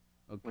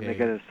 Okay. When they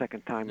get it a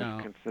second time, now,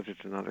 it's considered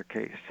another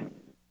case.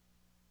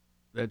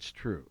 That's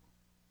true.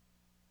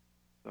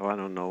 So I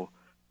don't know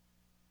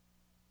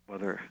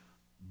whether...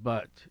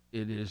 But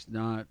it is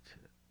not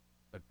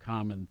a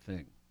common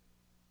thing.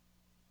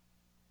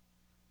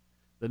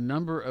 The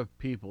number of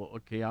people...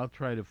 Okay, I'll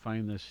try to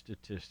find the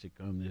statistic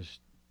on this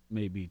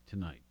maybe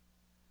tonight.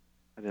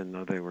 I didn't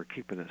know they were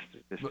keeping a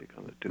statistic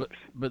on the tubes.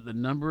 But the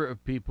number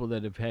of people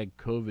that have had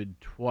COVID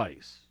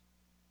twice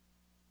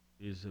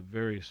is a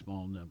very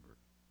small number,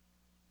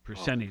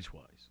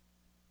 percentage-wise.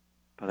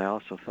 But I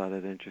also thought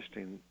it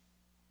interesting,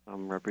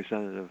 some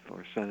representative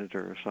or senator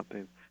or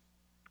something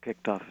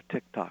kicked off a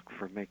TikTok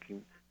for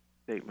making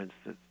statements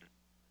that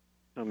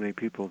so many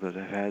people that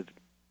have had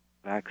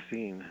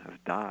vaccine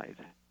have died,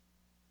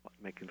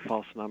 making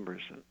false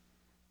numbers and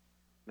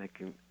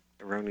making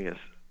erroneous...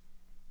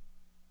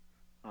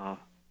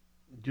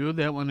 Do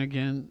that one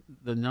again.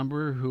 The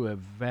number who have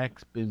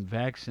been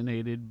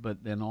vaccinated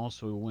but then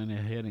also went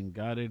ahead and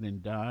got it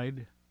and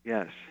died?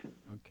 Yes.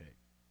 Okay.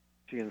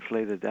 She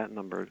inflated that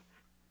number.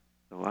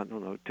 So I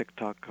don't know,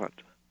 TikTok got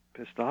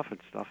pissed off and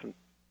stuff and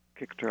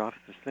kicked her off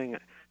this thing.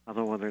 I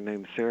don't know whether her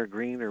name's Sarah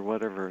Green or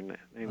whatever her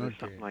name is,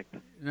 something like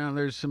that. Now,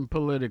 there's some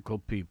political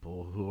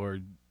people who are...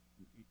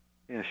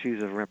 Yeah,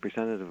 she's a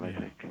representative, I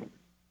think.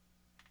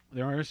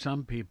 There are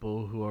some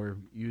people who are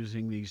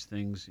using these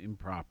things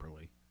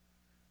improperly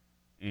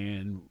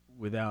and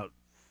without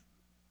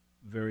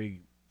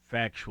very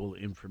factual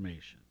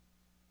information.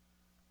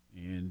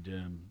 And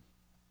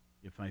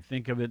if I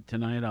think of it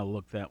tonight, I'll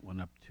look that one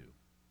up too.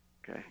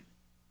 Okay.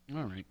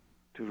 All right.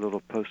 2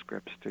 little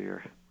postscripts to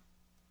your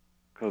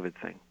COVID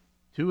thing.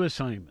 2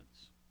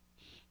 assignments.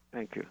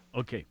 Thank you.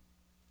 Okay.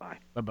 Bye.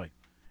 Bye-bye.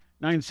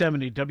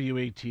 970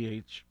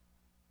 WATH.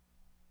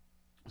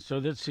 So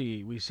let's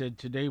see. We said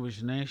today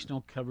was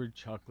National Covered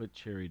Chocolate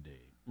Cherry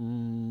Day.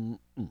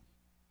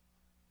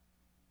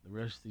 The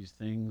rest of these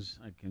things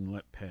I can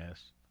let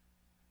pass.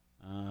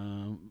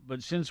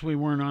 But since we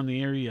weren't on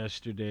the air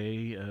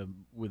yesterday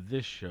with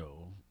this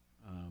show,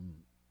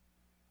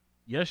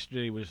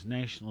 yesterday was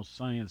National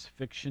Science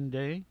Fiction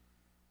Day,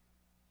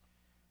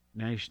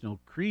 National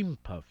Cream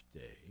Puff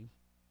Day.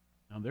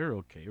 Now they're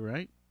okay,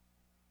 right?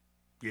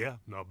 Yeah,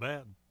 not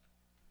bad.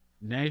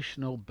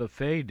 National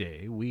Buffet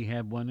Day. We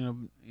had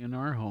one in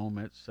our home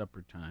at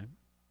supper time.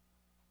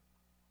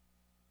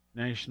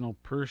 National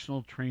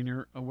Personal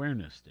Trainer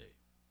Awareness Day.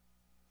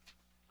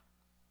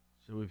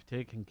 So we've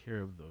taken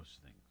care of those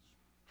things.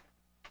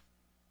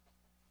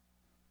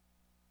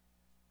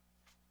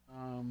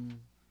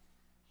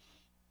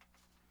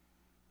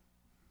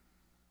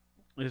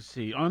 Let's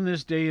see. On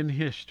this day in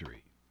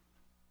history,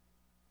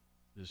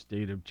 this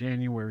date of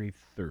January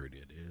 3rd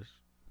it is.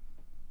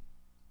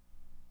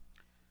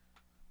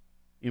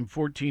 In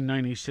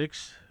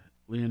 1496,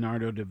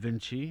 Leonardo da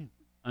Vinci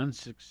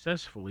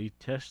unsuccessfully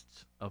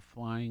tests a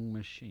flying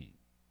machine.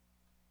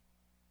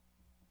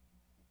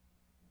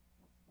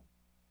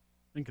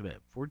 Think of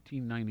that,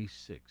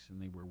 1496,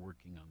 and they were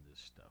working on this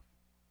stuff.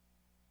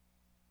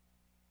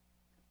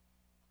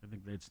 I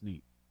think that's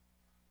neat.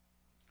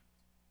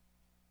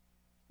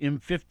 In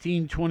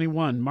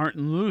 1521,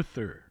 Martin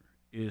Luther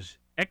is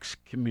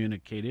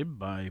excommunicated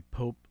by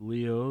Pope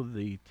Leo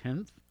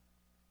X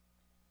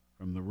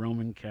from the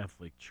Roman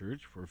Catholic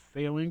Church for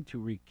failing to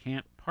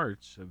recant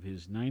parts of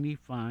his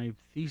 95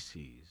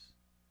 Theses,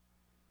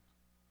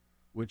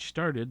 which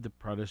started the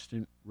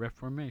Protestant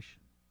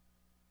Reformation.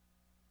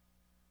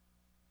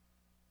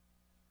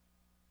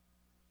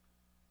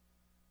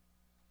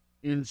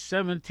 In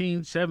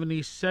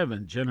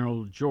 1777,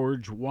 General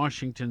George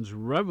Washington's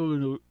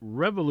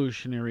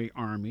Revolutionary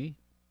Army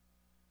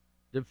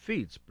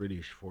defeats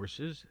British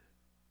forces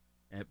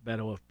at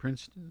Battle of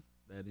Princeton,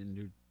 that in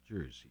New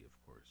Jersey,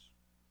 of course.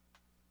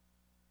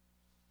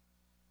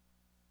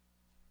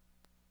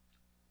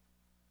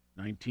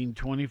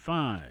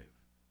 1925,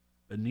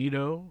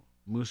 Benito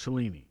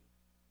Mussolini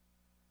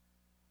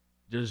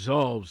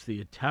dissolves the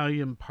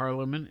Italian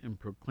parliament and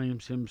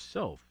proclaims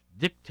himself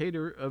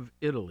dictator of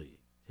Italy,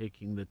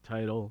 taking the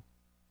title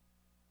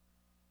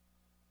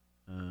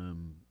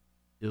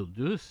Il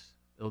Duce,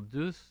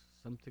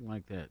 something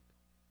like that,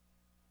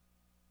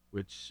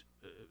 which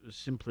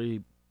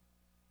simply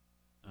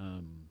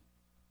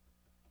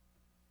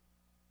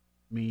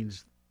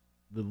means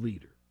the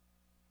leader.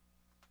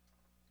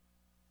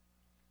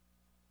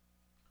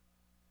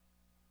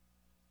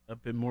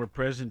 Up in more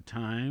present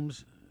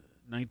times,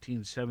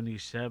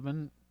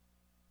 1977,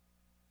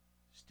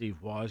 Steve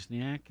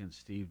Wozniak and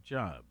Steve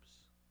Jobs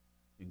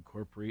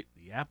incorporate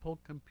the Apple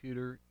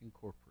Computer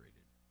Incorporated.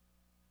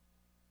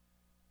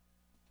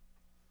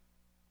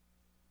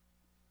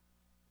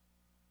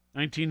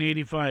 In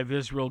 1985,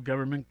 Israel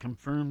government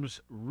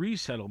confirms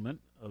resettlement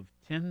of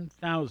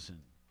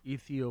 10,000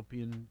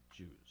 Ethiopian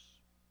Jews.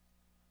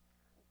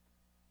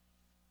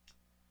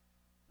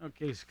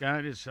 Okay,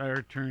 Scott, it's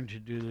our turn to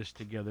do this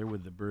together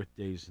with the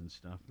birthdays and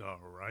stuff. All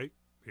right,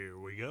 here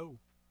we go.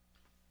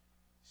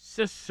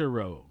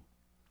 Cicero,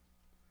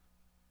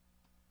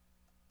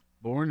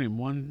 born in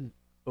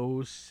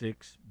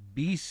 106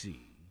 BC,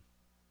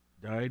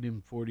 died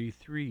in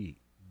 43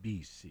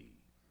 BC.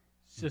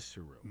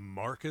 Cicero.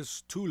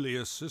 Marcus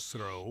Tullius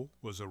Cicero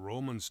was a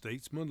Roman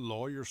statesman,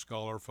 lawyer,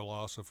 scholar,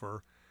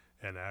 philosopher,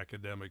 and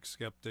academic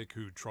skeptic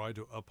who tried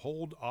to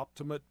uphold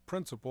optimate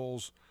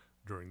principles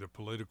during the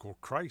political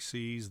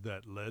crises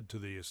that led to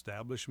the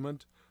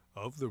establishment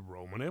of the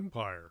Roman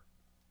Empire.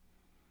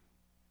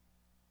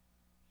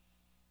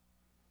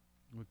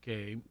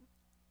 Okay,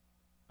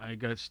 I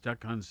got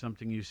stuck on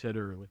something you said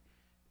earlier,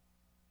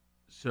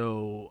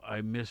 so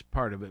I missed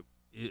part of it.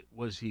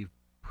 Was he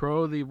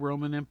pro the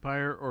Roman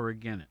Empire or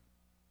against it?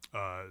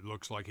 It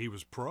looks like he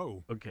was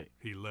pro. Okay.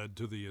 He led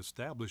to the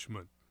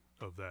establishment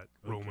of that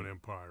Roman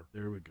Empire.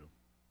 There we go.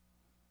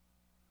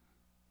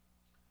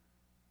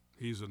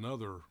 He's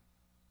another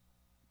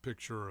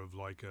picture of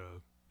like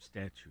a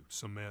statue,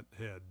 cement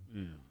head.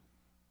 Yeah.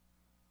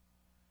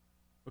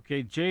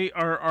 Okay,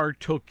 J.R.R.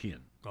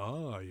 Tolkien.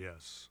 Ah,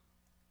 yes.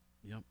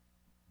 Yep.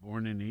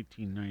 Born in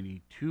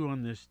 1892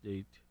 on this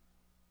date.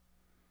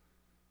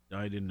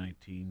 Died in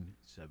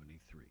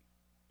 1973.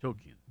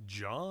 Tolkien.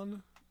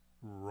 John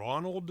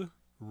Ronald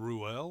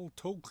Reuel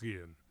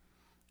Tolkien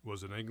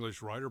was an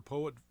English writer,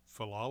 poet,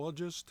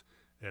 philologist,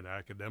 and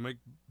academic,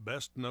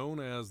 best known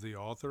as the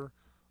author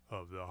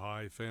of the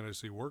high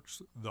fantasy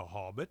works The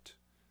Hobbit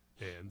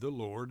and The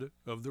Lord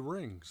of the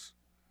Rings.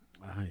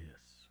 Ah,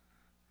 yes.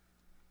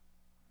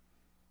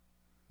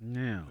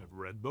 Now, I've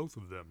read both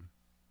of them.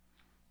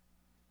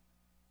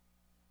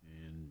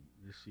 And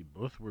let's see,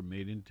 both were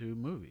made into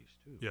movies,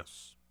 too.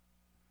 Yes.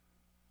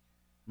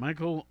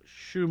 Michael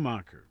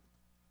Schumacher.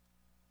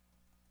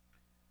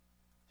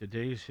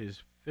 Today's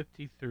his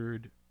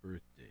 53rd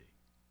birthday.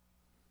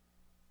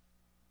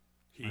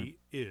 He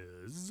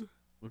is...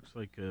 Looks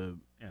like a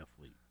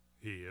athlete.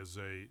 He is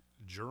a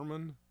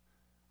German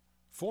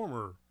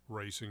former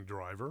racing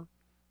driver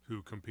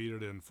who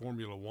competed in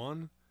Formula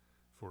One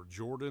for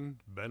Jordan,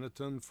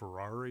 Benetton,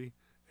 Ferrari,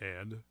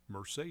 and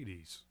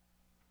Mercedes.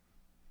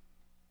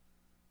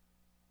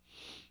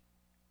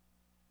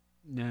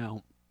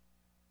 Now,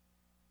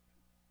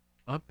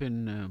 up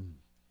in,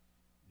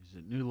 is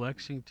it New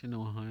Lexington,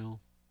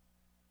 Ohio?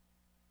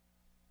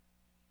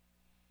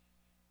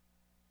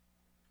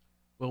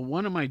 Well,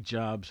 one of my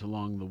jobs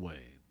along the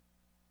way,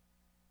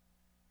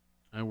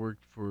 I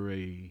worked for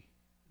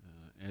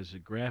as a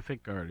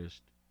graphic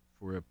artist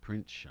for a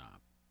print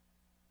shop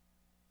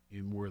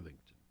in Worthington.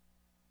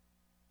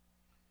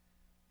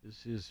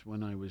 This is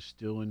when I was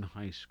still in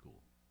high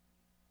school.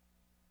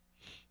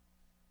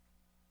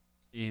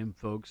 And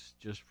folks,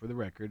 just for the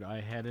record,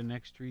 I had an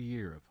extra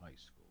year of high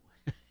school.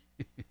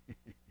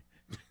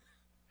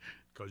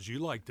 Because you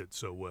liked it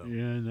so well.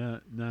 Yeah,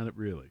 not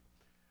really.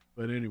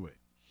 But anyway,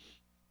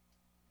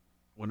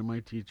 one of my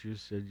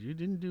teachers said, you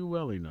didn't do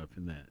well enough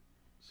in that.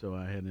 So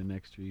I had an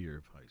extra year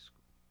of high school.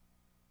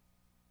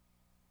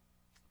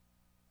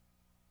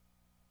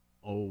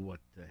 Oh, what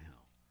the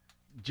hell.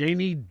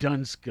 Janie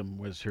Dunscombe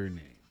was her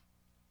name.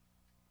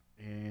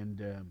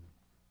 And,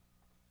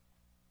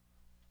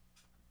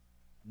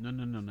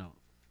 no.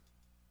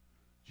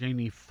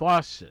 Janie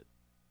Fawcett.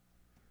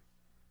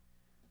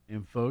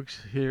 And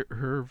folks,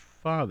 her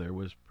father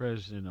was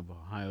president of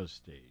Ohio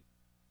State.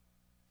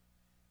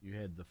 You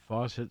had the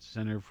Fawcett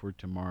Center for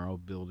Tomorrow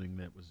building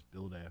that was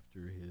built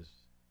after his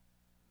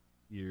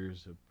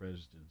years of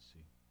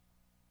presidency.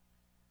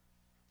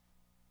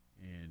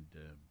 And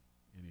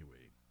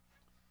anyway,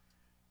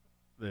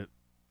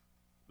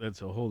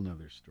 that's a whole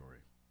nother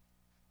story.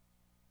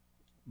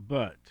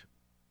 But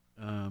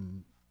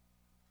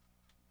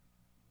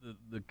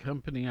the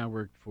company I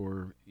worked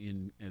for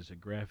as a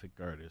graphic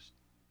artist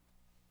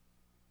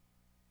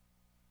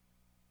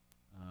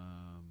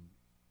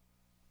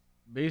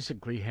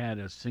basically had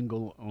a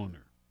single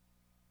owner.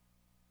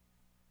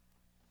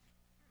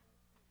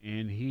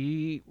 And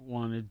he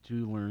wanted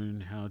to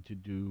learn how to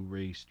do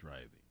race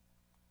driving.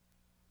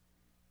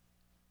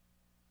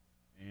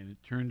 And it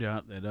turned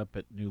out that up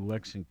at New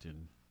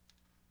Lexington,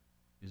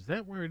 is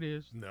that where it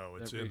is? No,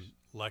 it's in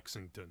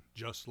Lexington,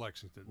 just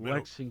Lexington.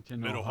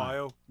 Lexington,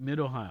 Mid-Ohio?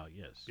 Mid-Ohio,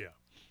 yes. Yeah.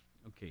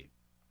 Okay.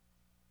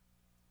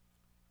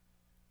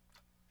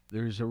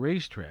 There's a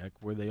racetrack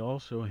where they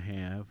also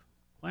have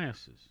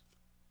classes.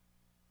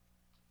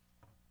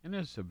 And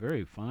it's a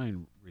very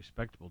fine,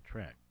 respectable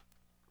track.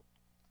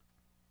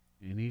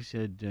 And he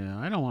said,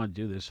 I don't want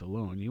to do this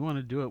alone. You want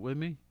to do it with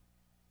me?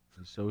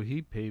 And so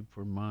he paid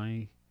for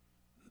my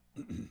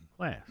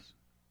class.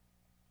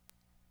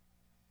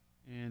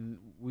 And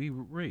we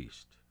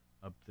raced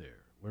up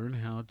there, learned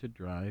how to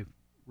drive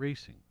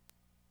racing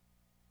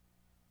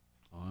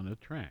on a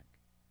track.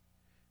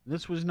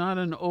 This was not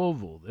an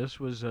oval. This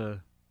was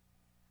a,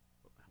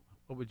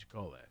 what would you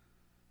call that?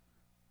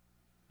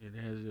 It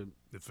has a...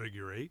 The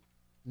figure eight?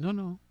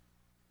 No.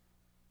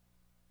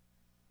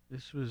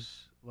 This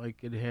was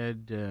like it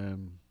had,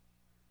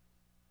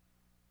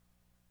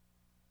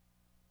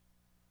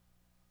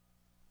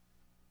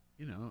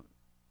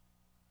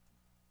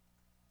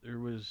 there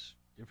was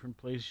different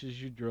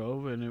places you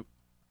drove, and it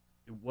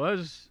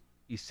was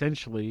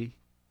essentially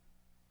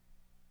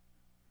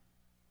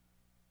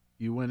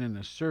you went in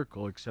a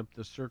circle, except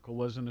the circle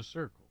wasn't a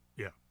circle.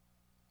 Yeah.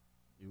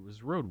 It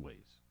was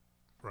roadways.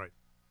 Right.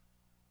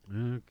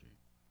 Okay.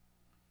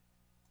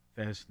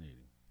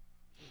 Fascinating.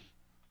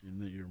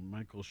 And your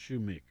Michael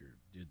Shoemaker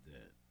did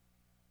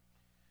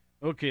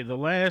that. Okay, the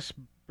last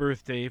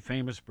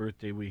famous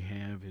birthday we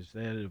have is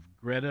that of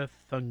Greta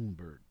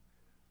Thunberg.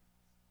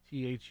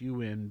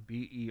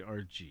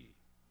 Thunberg,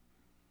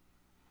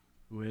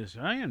 who, as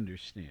I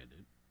understand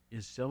it,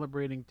 is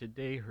celebrating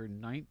today her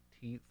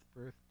 19th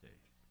birthday.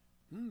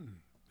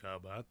 How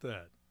about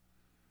that?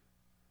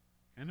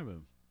 Kind of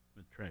an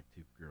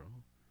attractive girl.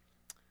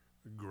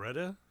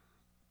 Greta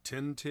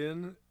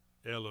Tintin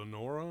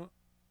Eleonora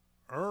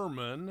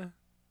Erman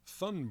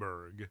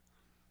Thunberg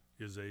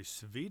is a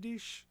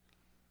Swedish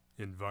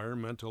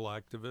environmental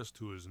activist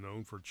who is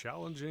known for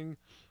challenging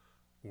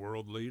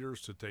world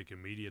leaders to take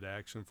immediate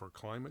action for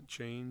climate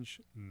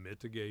change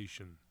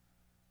mitigation.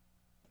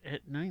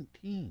 At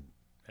 19.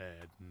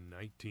 At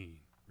 19.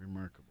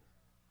 Remarkable.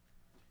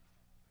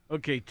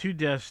 Okay, 2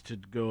 deaths to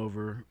go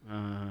over.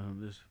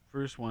 This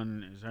first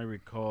one, as I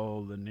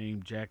recall, the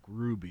name Jack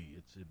Ruby.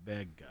 It's a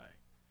bad guy.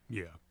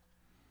 Yeah.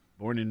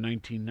 Born in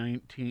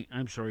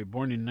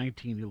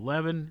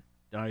 1911,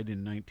 died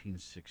in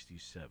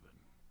 1967.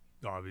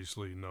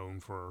 Obviously known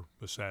for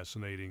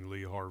assassinating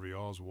Lee Harvey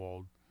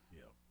Oswald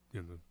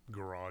in the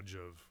garage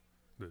of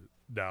the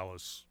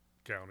Dallas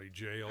County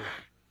Jail.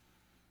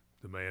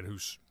 The man who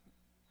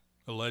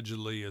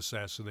allegedly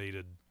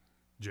assassinated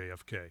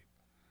JFK.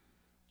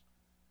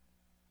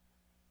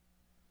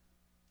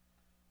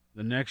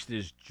 The next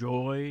is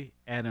Joy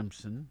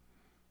Adamson.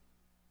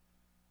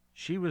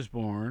 She was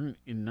born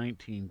in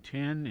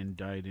 1910 and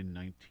died in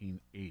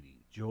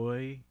 1980.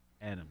 Joy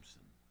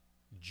Adamson.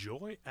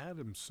 Joy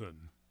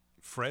Adamson.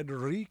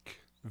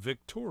 Frederique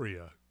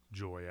Victoria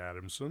Joy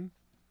Adamson,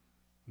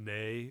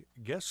 née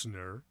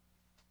Gessner,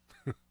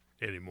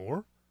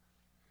 anymore,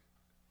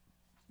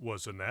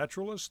 was a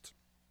naturalist,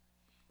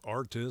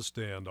 artist,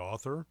 and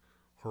author.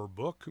 Her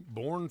book,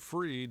 Born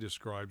Free,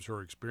 describes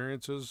her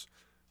experiences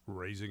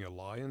raising a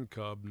lion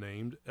cub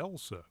named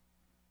Elsa.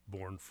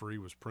 Born Free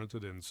was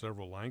printed in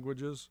several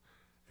languages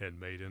and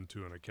made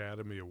into an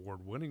Academy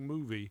Award-winning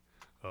movie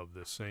of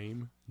the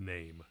same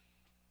name.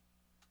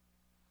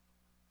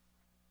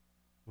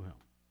 Well,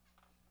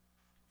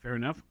 fair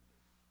enough.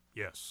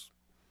 Yes.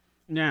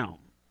 Now,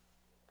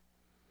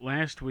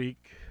 last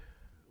week,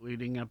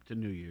 leading up to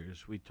New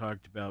Year's, we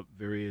talked about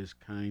various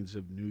kinds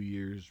of New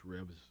Year's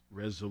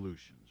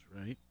resolutions,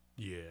 right?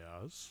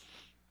 Yes.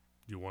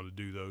 You want to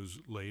do those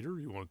later?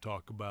 You want to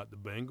talk about the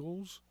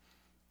Bengals?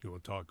 You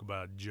want to talk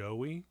about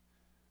Joey?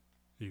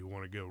 You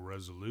want to go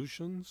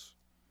resolutions?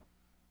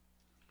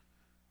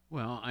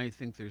 Well, I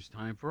think there's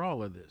time for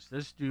all of this.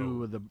 Let's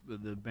do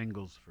the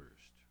Bengals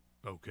first.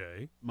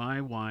 Okay.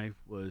 My wife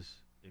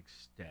was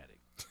ecstatic.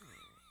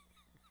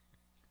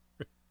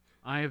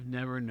 I have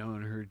never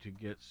known her to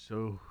get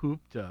so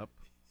hooped up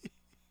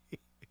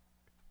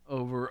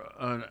over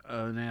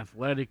an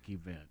athletic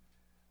event.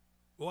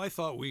 Well, I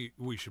thought we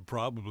should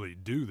probably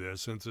do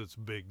this since it's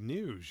big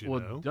news, you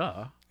know.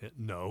 Well, duh.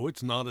 No,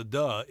 it's not a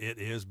duh. It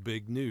is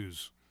big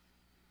news.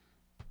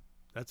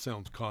 That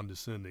sounds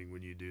condescending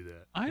when you do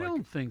that. I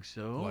don't think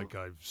so. Like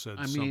I've said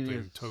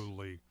something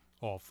totally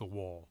off the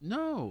wall.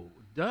 No,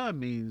 duh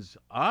means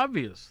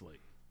obviously.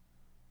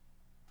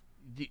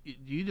 Do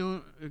you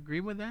don't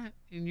agree with that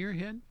in your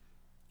head?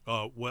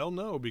 Well,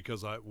 no,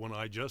 because when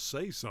I just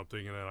say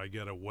something and then I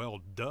get a well,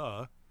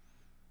 duh,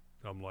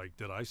 I'm like,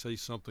 did I say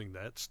something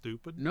that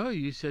stupid? No,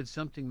 you said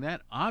something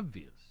that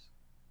obvious.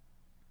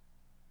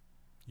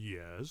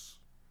 Yes.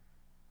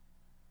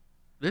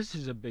 This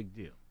is a big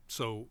deal.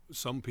 So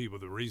some people,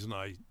 the reason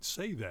I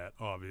say that,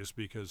 obvious,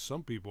 because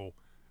some people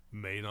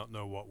may not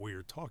know what we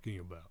are talking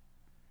about.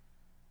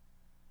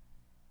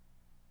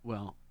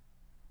 Well,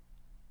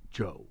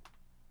 Joe.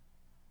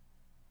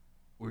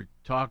 We're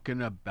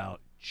talking about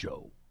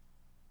Joe.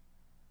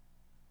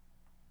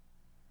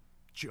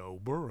 Joe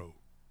Burrow,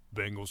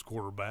 Bengals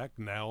quarterback,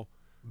 now.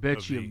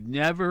 Bet you've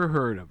never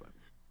heard of him.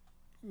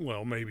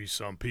 Well, maybe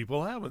some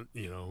people haven't.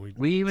 You know,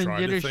 we even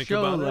did a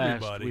show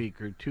last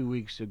week or 2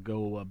 weeks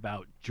ago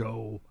about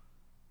Joe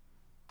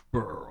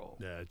Burrow.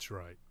 That's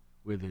right.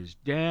 With his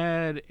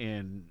dad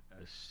and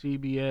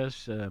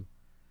CBS.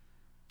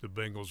 The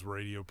Bengals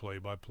radio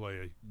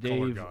play-by-play Dave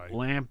color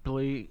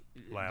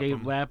guy.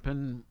 Dave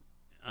Lapham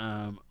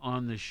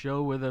on the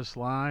show with us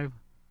live.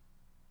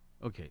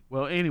 Okay.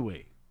 Well,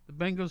 anyway, the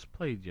Bengals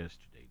played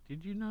yesterday.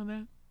 Did you know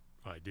that?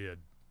 I did.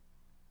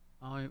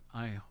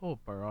 I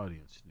hope our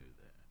audience knew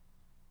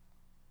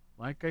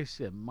that. Like I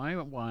said, my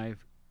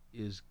wife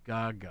is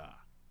gaga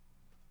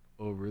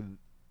over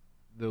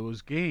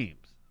those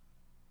games.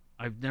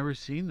 I've never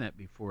seen that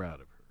before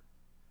out of her.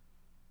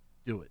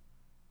 Do it.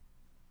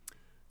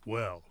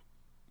 Well,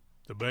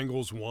 the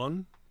Bengals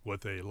won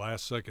with a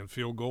last-second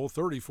field goal,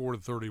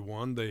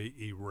 34-31. They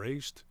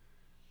erased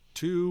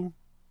two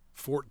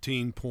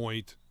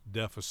 14-point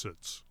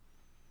deficits.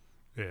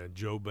 And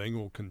Joe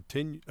Bengal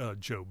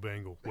Joe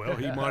Bengal. Well,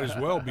 he might as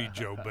well be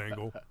Joe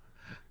Bengal.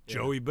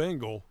 Joey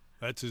Bengal.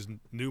 That's his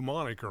new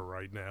moniker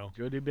right now.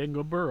 Jody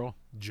Bengal Burrow.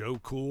 Joe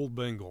Cool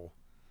Bengal.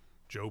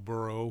 Joe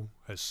Burrow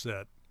has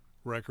set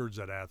records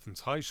at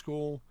Athens High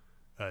School,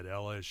 at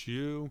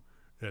LSU,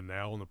 and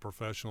now on the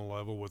professional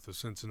level with the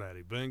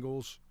Cincinnati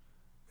Bengals.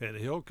 And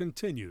he'll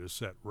continue to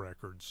set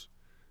records,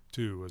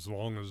 too, as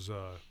long as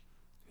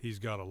he's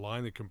got a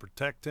line that can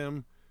protect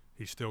him.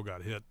 He still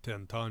got hit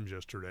 10 times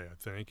yesterday, I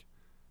think.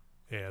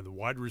 And the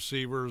wide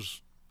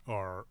receivers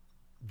are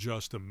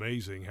just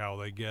amazing how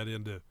they get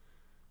into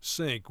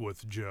sync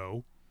with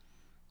Joe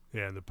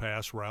and the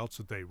pass routes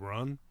that they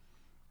run.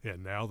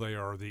 And now they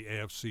are the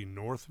AFC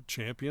North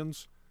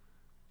champions.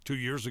 2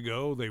 years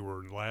ago, they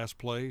were in last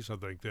place. I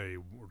think they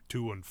were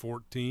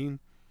 2-14.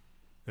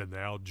 And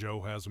now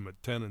Joe has them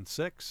at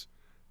 10-6.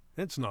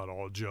 It's not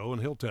all Joe,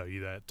 and he'll tell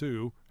you that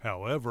too.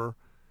 However,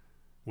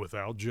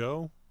 without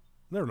Joe,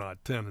 they're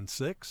not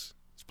 10-6.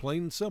 It's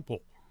plain and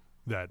simple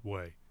that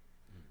way.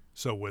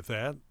 So with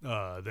that,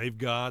 they've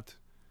got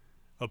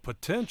a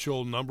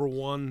potential number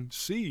one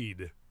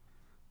seed,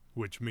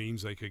 which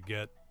means they could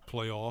get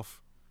playoff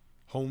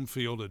home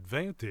field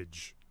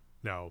advantage.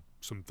 Now,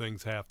 some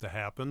things have to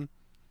happen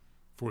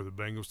for the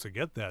Bengals to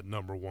get that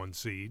number one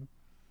seed.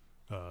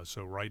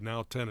 So right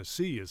now,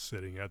 Tennessee is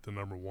sitting at the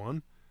number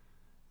one.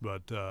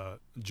 But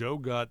Joe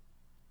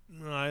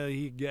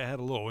he had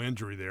a little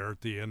injury there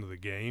at the end of the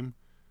game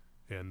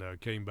and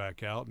came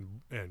back out.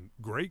 And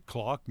great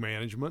clock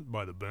management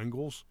by the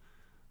Bengals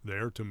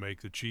there to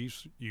make the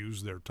Chiefs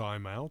use their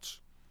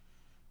timeouts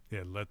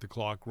and let the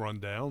clock run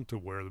down to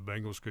where the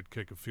Bengals could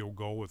kick a field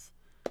goal with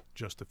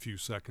just a few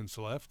seconds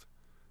left.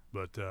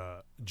 But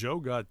Joe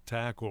got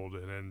tackled,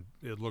 and then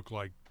it looked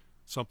like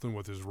something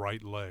with his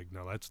right leg.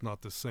 Now, that's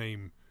not the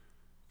same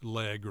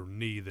leg or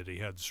knee that he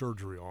had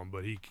surgery on,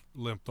 but he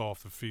limped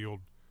off the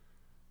field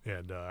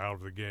and out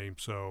of the game.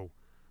 So,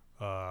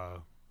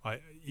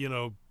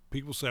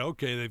 people say,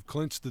 okay, they've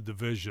clinched the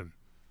division.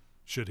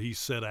 Should he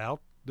sit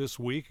out this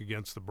week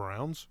against the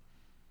Browns?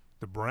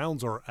 The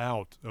Browns are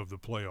out of the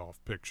playoff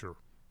picture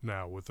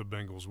now with the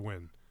Bengals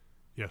win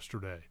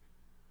yesterday.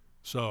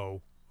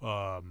 So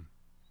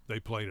they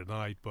play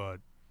tonight, but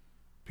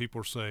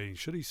people are saying,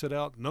 should he sit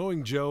out?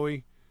 Knowing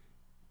Joey,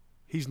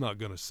 he's not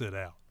going to sit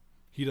out.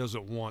 He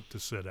doesn't want to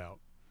sit out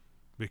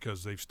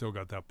because they've still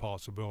got that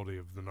possibility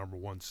of the number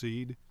 1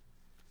 seed.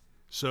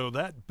 So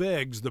that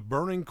begs the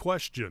burning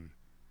question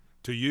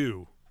to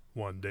you,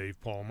 one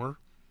Dave Palmer.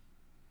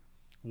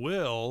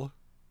 Will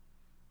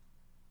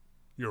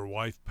your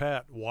wife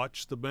Pat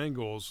watch the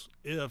Bengals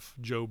if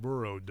Joe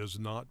Burrow does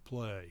not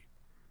play?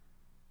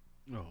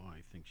 Oh, I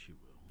think she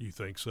will. You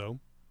think so?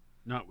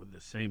 Not with the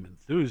same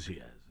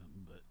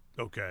enthusiasm, but...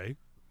 Okay.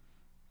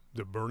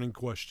 The burning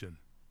question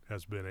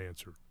has been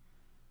answered.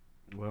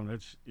 Well,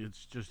 it's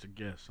just a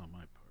guess on my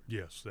part.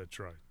 Yes, that's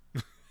right.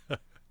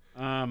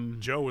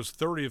 Joe was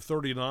 30 of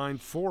 39,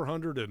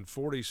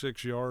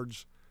 446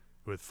 yards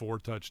with 4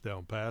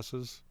 touchdown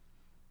passes.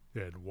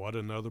 And what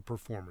another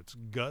performance.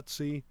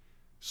 Gutsy,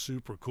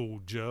 super cool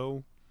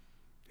Joe.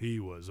 He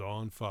was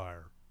on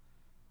fire.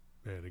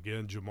 And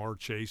again, Jamar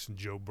Chase and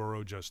Joe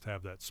Burrow just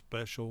have that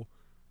special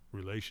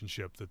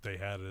relationship that they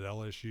had at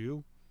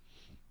LSU.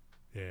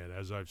 And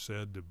as I've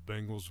said, the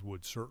Bengals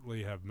would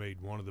certainly have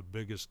made one of the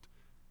biggest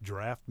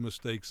draft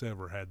mistakes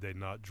ever had they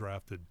not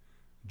drafted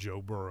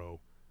Joe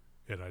Burrow.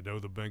 And I know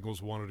the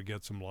Bengals wanted to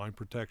get some line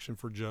protection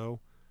for Joe,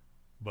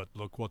 but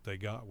look what they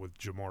got with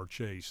Jamar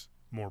Chase.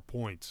 More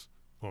points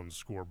on the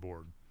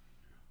scoreboard.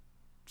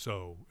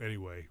 So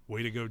anyway,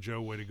 way to go,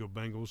 Joe. Way to go,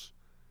 Bengals.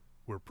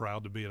 We're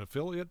proud to be an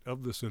affiliate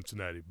of the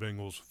Cincinnati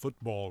Bengals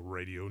Football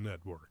Radio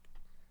Network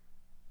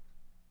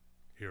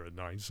here at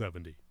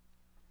 970.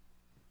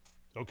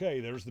 Okay,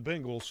 there's the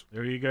Bengals.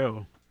 There you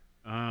go.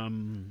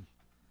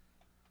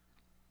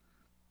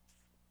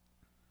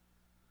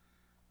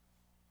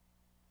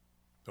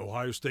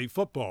 Ohio State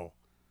football.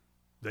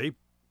 They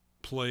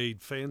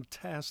played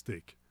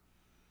fantastic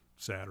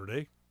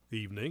Saturday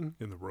evening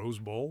in the Rose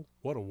Bowl.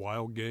 What a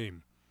wild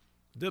game.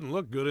 It didn't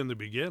look good in the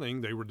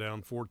beginning. They were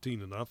down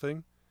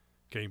 14-0.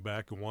 Came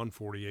back and won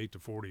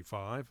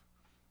 48-45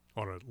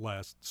 on a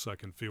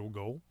last-second field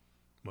goal,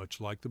 much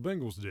like the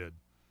Bengals did.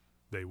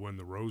 They win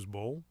the Rose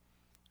Bowl,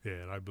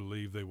 and I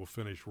believe they will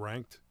finish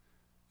ranked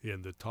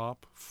in the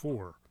top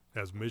 4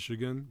 as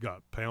Michigan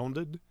got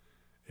pounded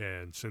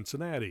and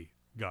Cincinnati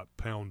got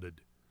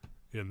pounded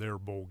in their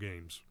bowl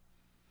games.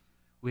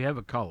 We have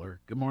a caller.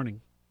 Good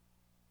morning.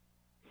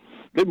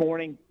 Good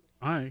morning.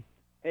 Hi.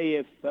 Hey,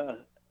 if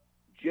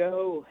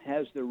Joe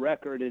has the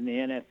record in the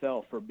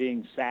NFL for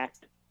being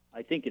sacked,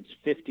 I think it's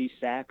 50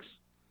 sacks,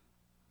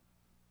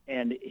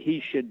 and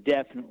he should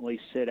definitely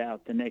sit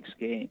out the next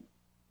game.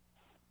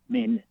 I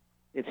mean,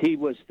 if he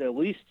was the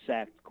least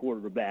sacked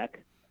quarterback,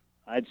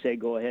 I'd say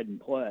go ahead and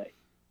play.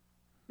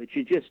 But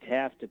you just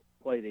have to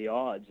play the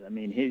odds. I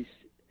mean,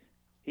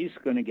 he's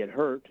going to get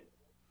hurt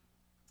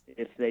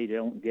if they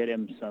don't get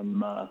him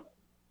some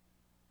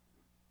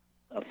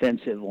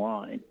offensive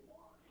line.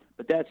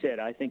 But that's it.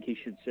 I think he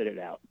should sit it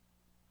out.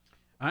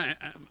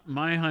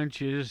 My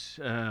hunch is,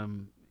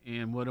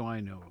 and what do I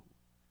know?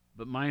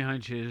 But my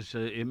hunch is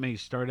it may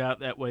start out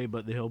that way,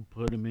 but they'll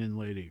put him in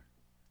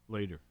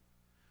later.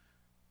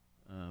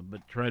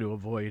 But try to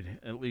avoid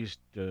at least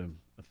a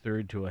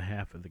third to a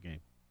half of the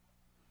game.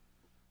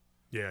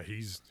 Yeah,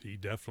 he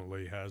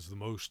definitely has the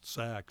most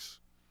sacks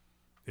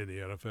in the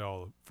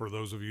NFL. For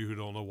those of you who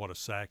don't know what a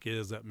sack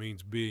is, that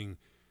means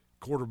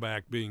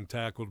quarterback being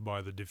tackled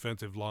by the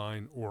defensive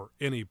line or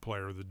any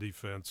player of the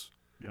defense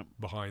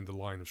behind the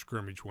line of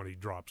scrimmage when he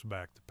drops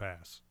back to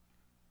pass.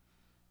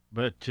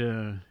 But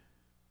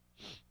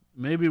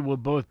maybe we'll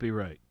both be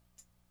right.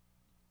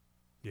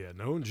 Yeah,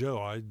 knowing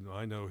Joe,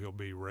 I know he'll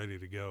be ready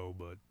to go,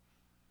 but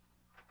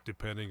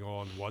depending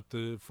on what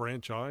the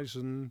franchise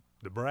and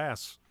the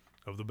brass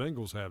of the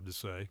Bengals have to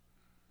say,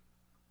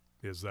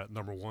 is that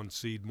number 1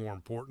 seed more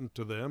important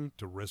to them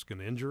to risk an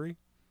injury?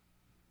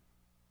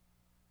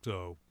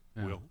 So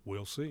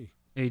we'll see.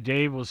 Hey,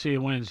 Dave, we'll see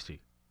you Wednesday.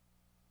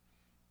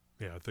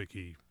 Yeah, I think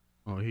he.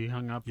 Oh, he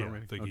hung up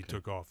already? I think he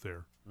took off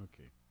there.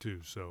 Okay.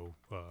 Too. So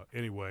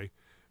anyway,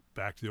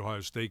 back to the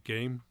Ohio State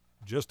game.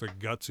 Just a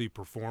gutsy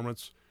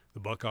performance. The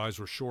Buckeyes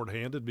were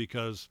shorthanded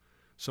because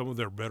some of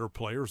their better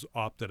players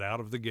opted out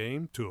of the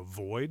game to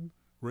avoid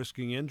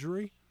risking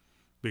injury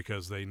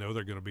because they know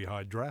they're going to be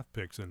high draft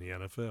picks in the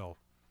NFL,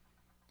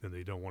 and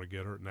they don't want to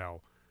get hurt.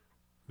 Now,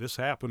 this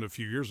happened a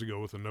few years ago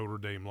with a Notre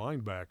Dame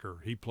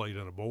linebacker. He played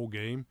in a bowl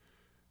game,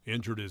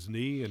 injured his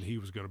knee, and he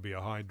was going to be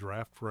a high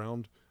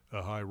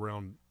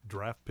round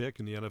draft pick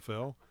in the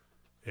NFL,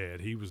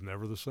 and he was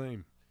never the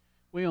same.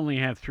 We only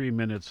have 3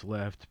 minutes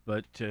left,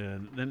 but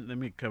then let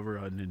me cover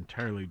an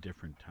entirely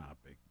different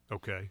topic.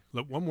 Okay.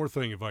 One more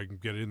thing, if I can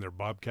get in there.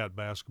 Bobcat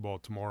basketball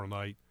tomorrow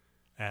night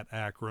at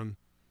Akron,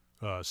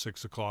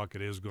 6 o'clock.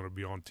 It is going to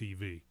be on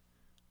TV.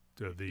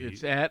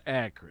 It's at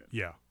Akron.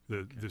 Yeah,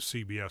 the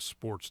CBS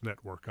Sports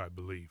Network, I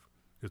believe.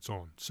 It's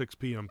on 6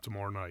 p.m.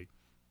 tomorrow night.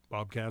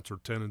 Bobcats are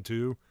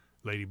 10-2.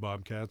 Lady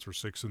Bobcats are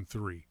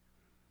 6-3.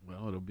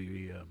 Well, it'll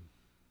be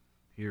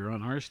here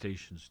on our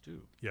stations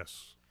too.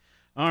 Yes.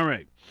 All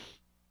right.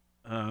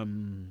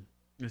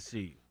 Let's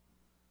see.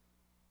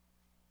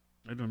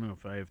 I don't know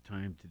if I have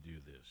time to do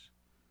this.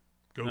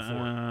 Go for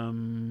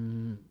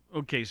it.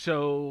 Okay,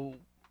 so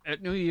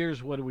at New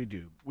Year's, what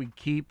do? We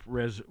keep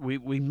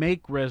we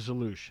make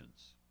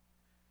resolutions,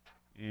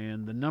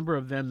 and the number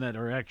of them that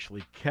are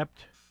actually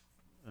kept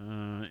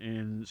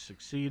and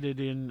succeeded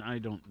in, I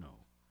don't know.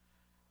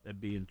 That'd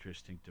be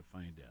interesting to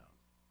find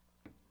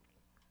out.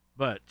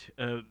 But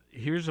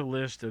here's a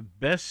list of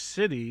best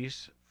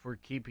cities for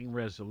keeping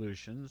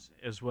resolutions,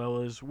 as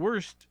well as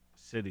worst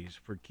cities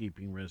for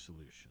keeping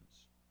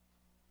resolutions.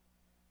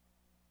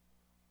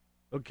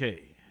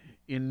 Okay,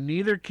 in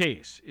neither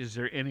case is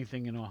there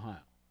anything in Ohio.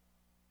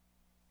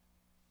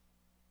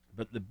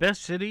 But the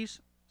best cities,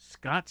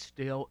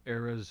 Scottsdale,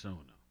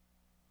 Arizona,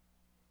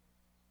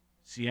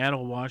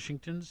 Seattle,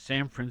 Washington,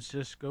 San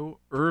Francisco,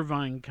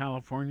 Irvine,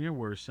 California,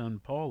 where son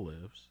Paul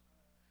lives,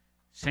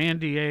 San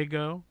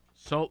Diego,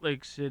 Salt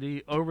Lake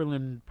City,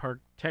 Overland Park,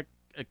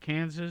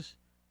 Kansas,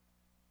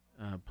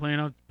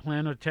 Plano,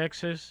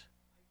 Texas,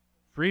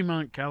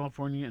 Fremont,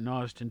 California, and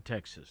Austin,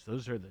 Texas.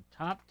 Those are the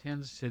top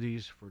 10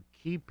 cities for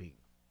keeping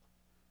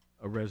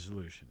a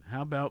resolution.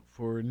 How about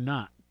for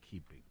not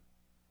keeping?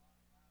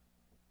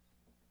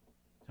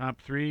 Top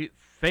 3,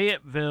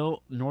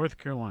 Fayetteville, North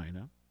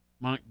Carolina,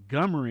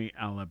 Montgomery,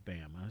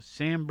 Alabama,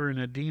 San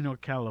Bernardino,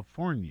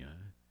 California,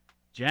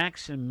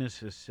 Jackson,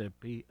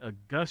 Mississippi,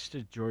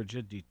 Augusta,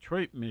 Georgia,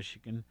 Detroit,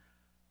 Michigan,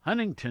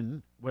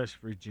 Huntington, West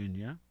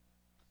Virginia,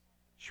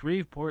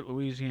 Shreveport,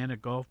 Louisiana,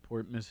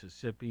 Gulfport,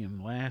 Mississippi,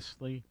 and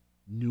lastly,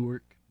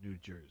 Newark, New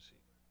Jersey.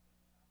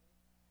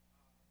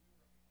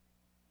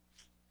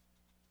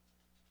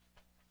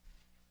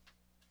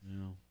 You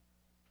know,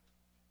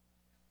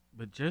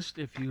 but just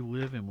if you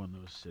live in one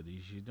of those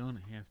cities, you don't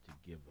have to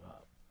give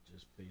up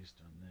just based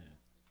on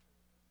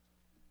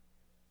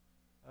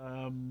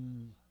that.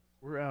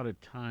 We're out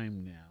of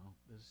time now.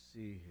 Let's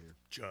see here.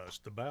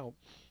 Just about.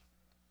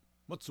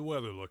 What's the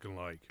weather looking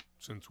like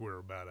since we're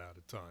about out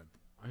of time?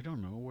 I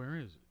don't know. Where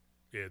is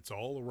it? It's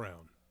all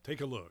around.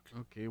 Take a look.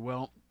 Okay,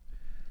 well,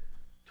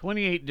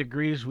 28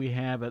 degrees we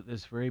have at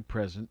this very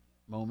present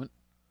moment.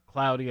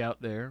 Cloudy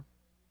out there.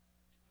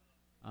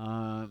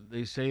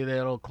 They say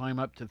that'll climb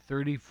up to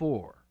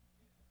 34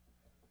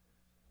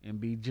 and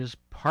be just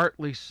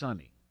partly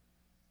sunny.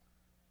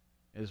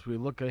 As we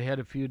look ahead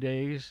a few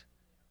days,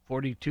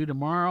 42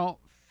 tomorrow,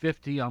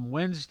 50 on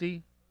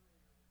Wednesday.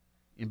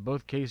 In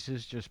both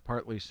cases, just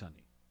partly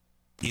sunny.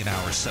 In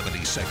our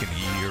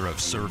 72nd year of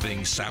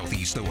serving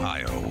Southeast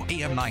Ohio,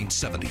 AM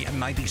 970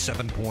 and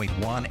 97.1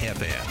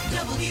 FM.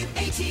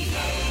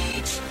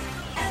 WATH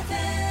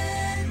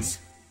Athens.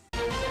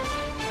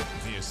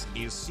 This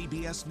is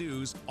CBS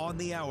News on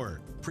the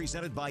Hour,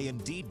 presented by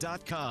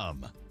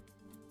Indeed.com.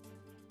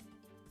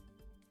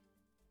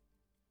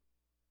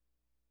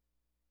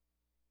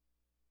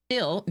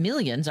 Still,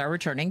 millions are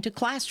returning to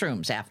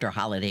classrooms after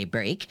holiday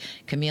break.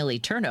 Camille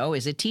Turno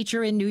is a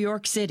teacher in New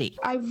York City.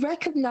 I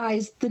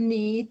recognize the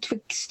need for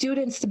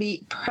students to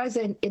be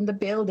present in the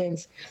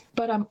buildings,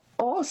 but I'm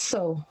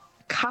also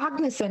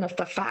cognizant of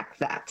the fact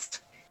that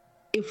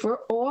if we're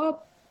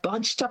all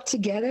bunched up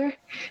together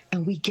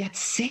and we get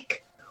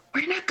sick,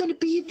 we're not going to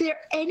be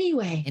there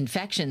anyway.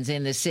 Infections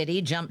in the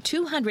city jumped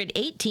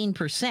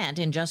 218%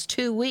 in just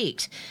 2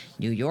 weeks.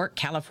 New York,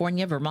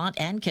 California, Vermont,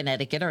 and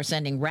Connecticut are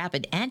sending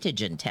rapid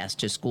antigen tests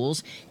to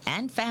schools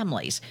and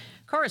families.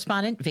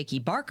 Correspondent Vicky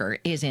Barker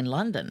is in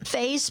London.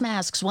 Face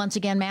masks once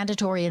again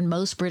mandatory in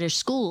most British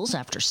schools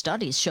after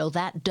studies show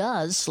that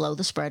does slow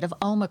the spread of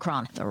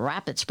Omicron. The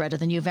rapid spread of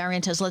the new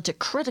variant has led to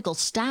critical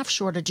staff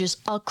shortages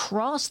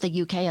across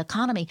the UK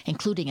economy,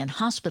 including in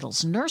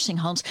hospitals, nursing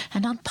homes,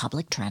 and on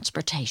public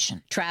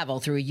transportation.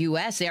 Travel through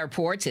U.S.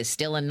 airports is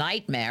still a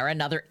nightmare.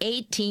 Another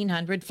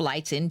 1,800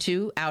 flights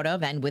into, out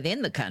of, and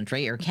within the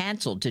country are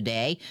canceled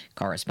today.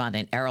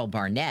 Correspondent Errol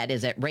Barnett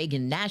is at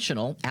Reagan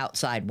National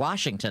outside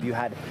Washington. You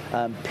had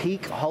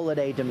peak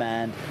holiday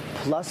demand,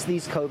 plus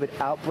these COVID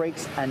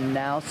outbreaks, and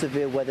now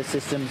severe weather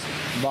systems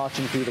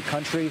marching through the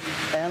country.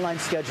 Airline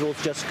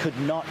schedules just could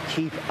not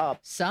keep up.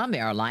 Some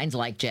airlines,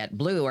 like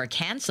JetBlue, are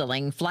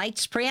canceling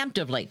flights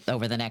preemptively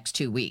over the next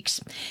 2 weeks.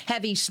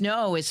 Heavy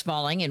snow is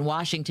falling in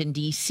Washington,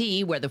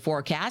 D.C., where the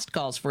forecast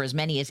calls for as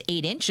many as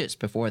 8 inches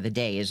before the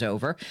day is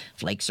over.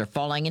 Flakes are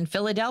falling in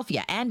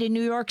Philadelphia and in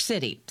New York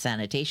City.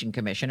 Sanitation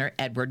Commissioner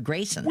Edward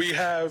Grayson. We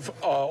have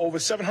over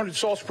 700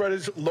 salt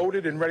spreaders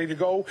loaded and ready to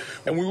go,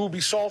 and we will be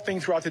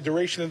salting throughout the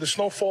duration of the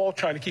snowfall,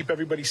 trying to keep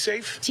everybody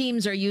safe.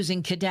 Teams are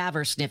using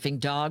cadaver-sniffing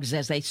dogs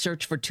as they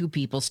search for 2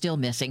 people still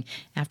missing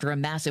after a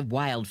massive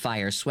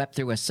wildfire swept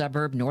through a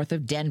suburb north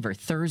of Denver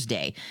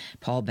Thursday.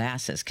 Paul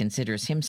Bassis considers himself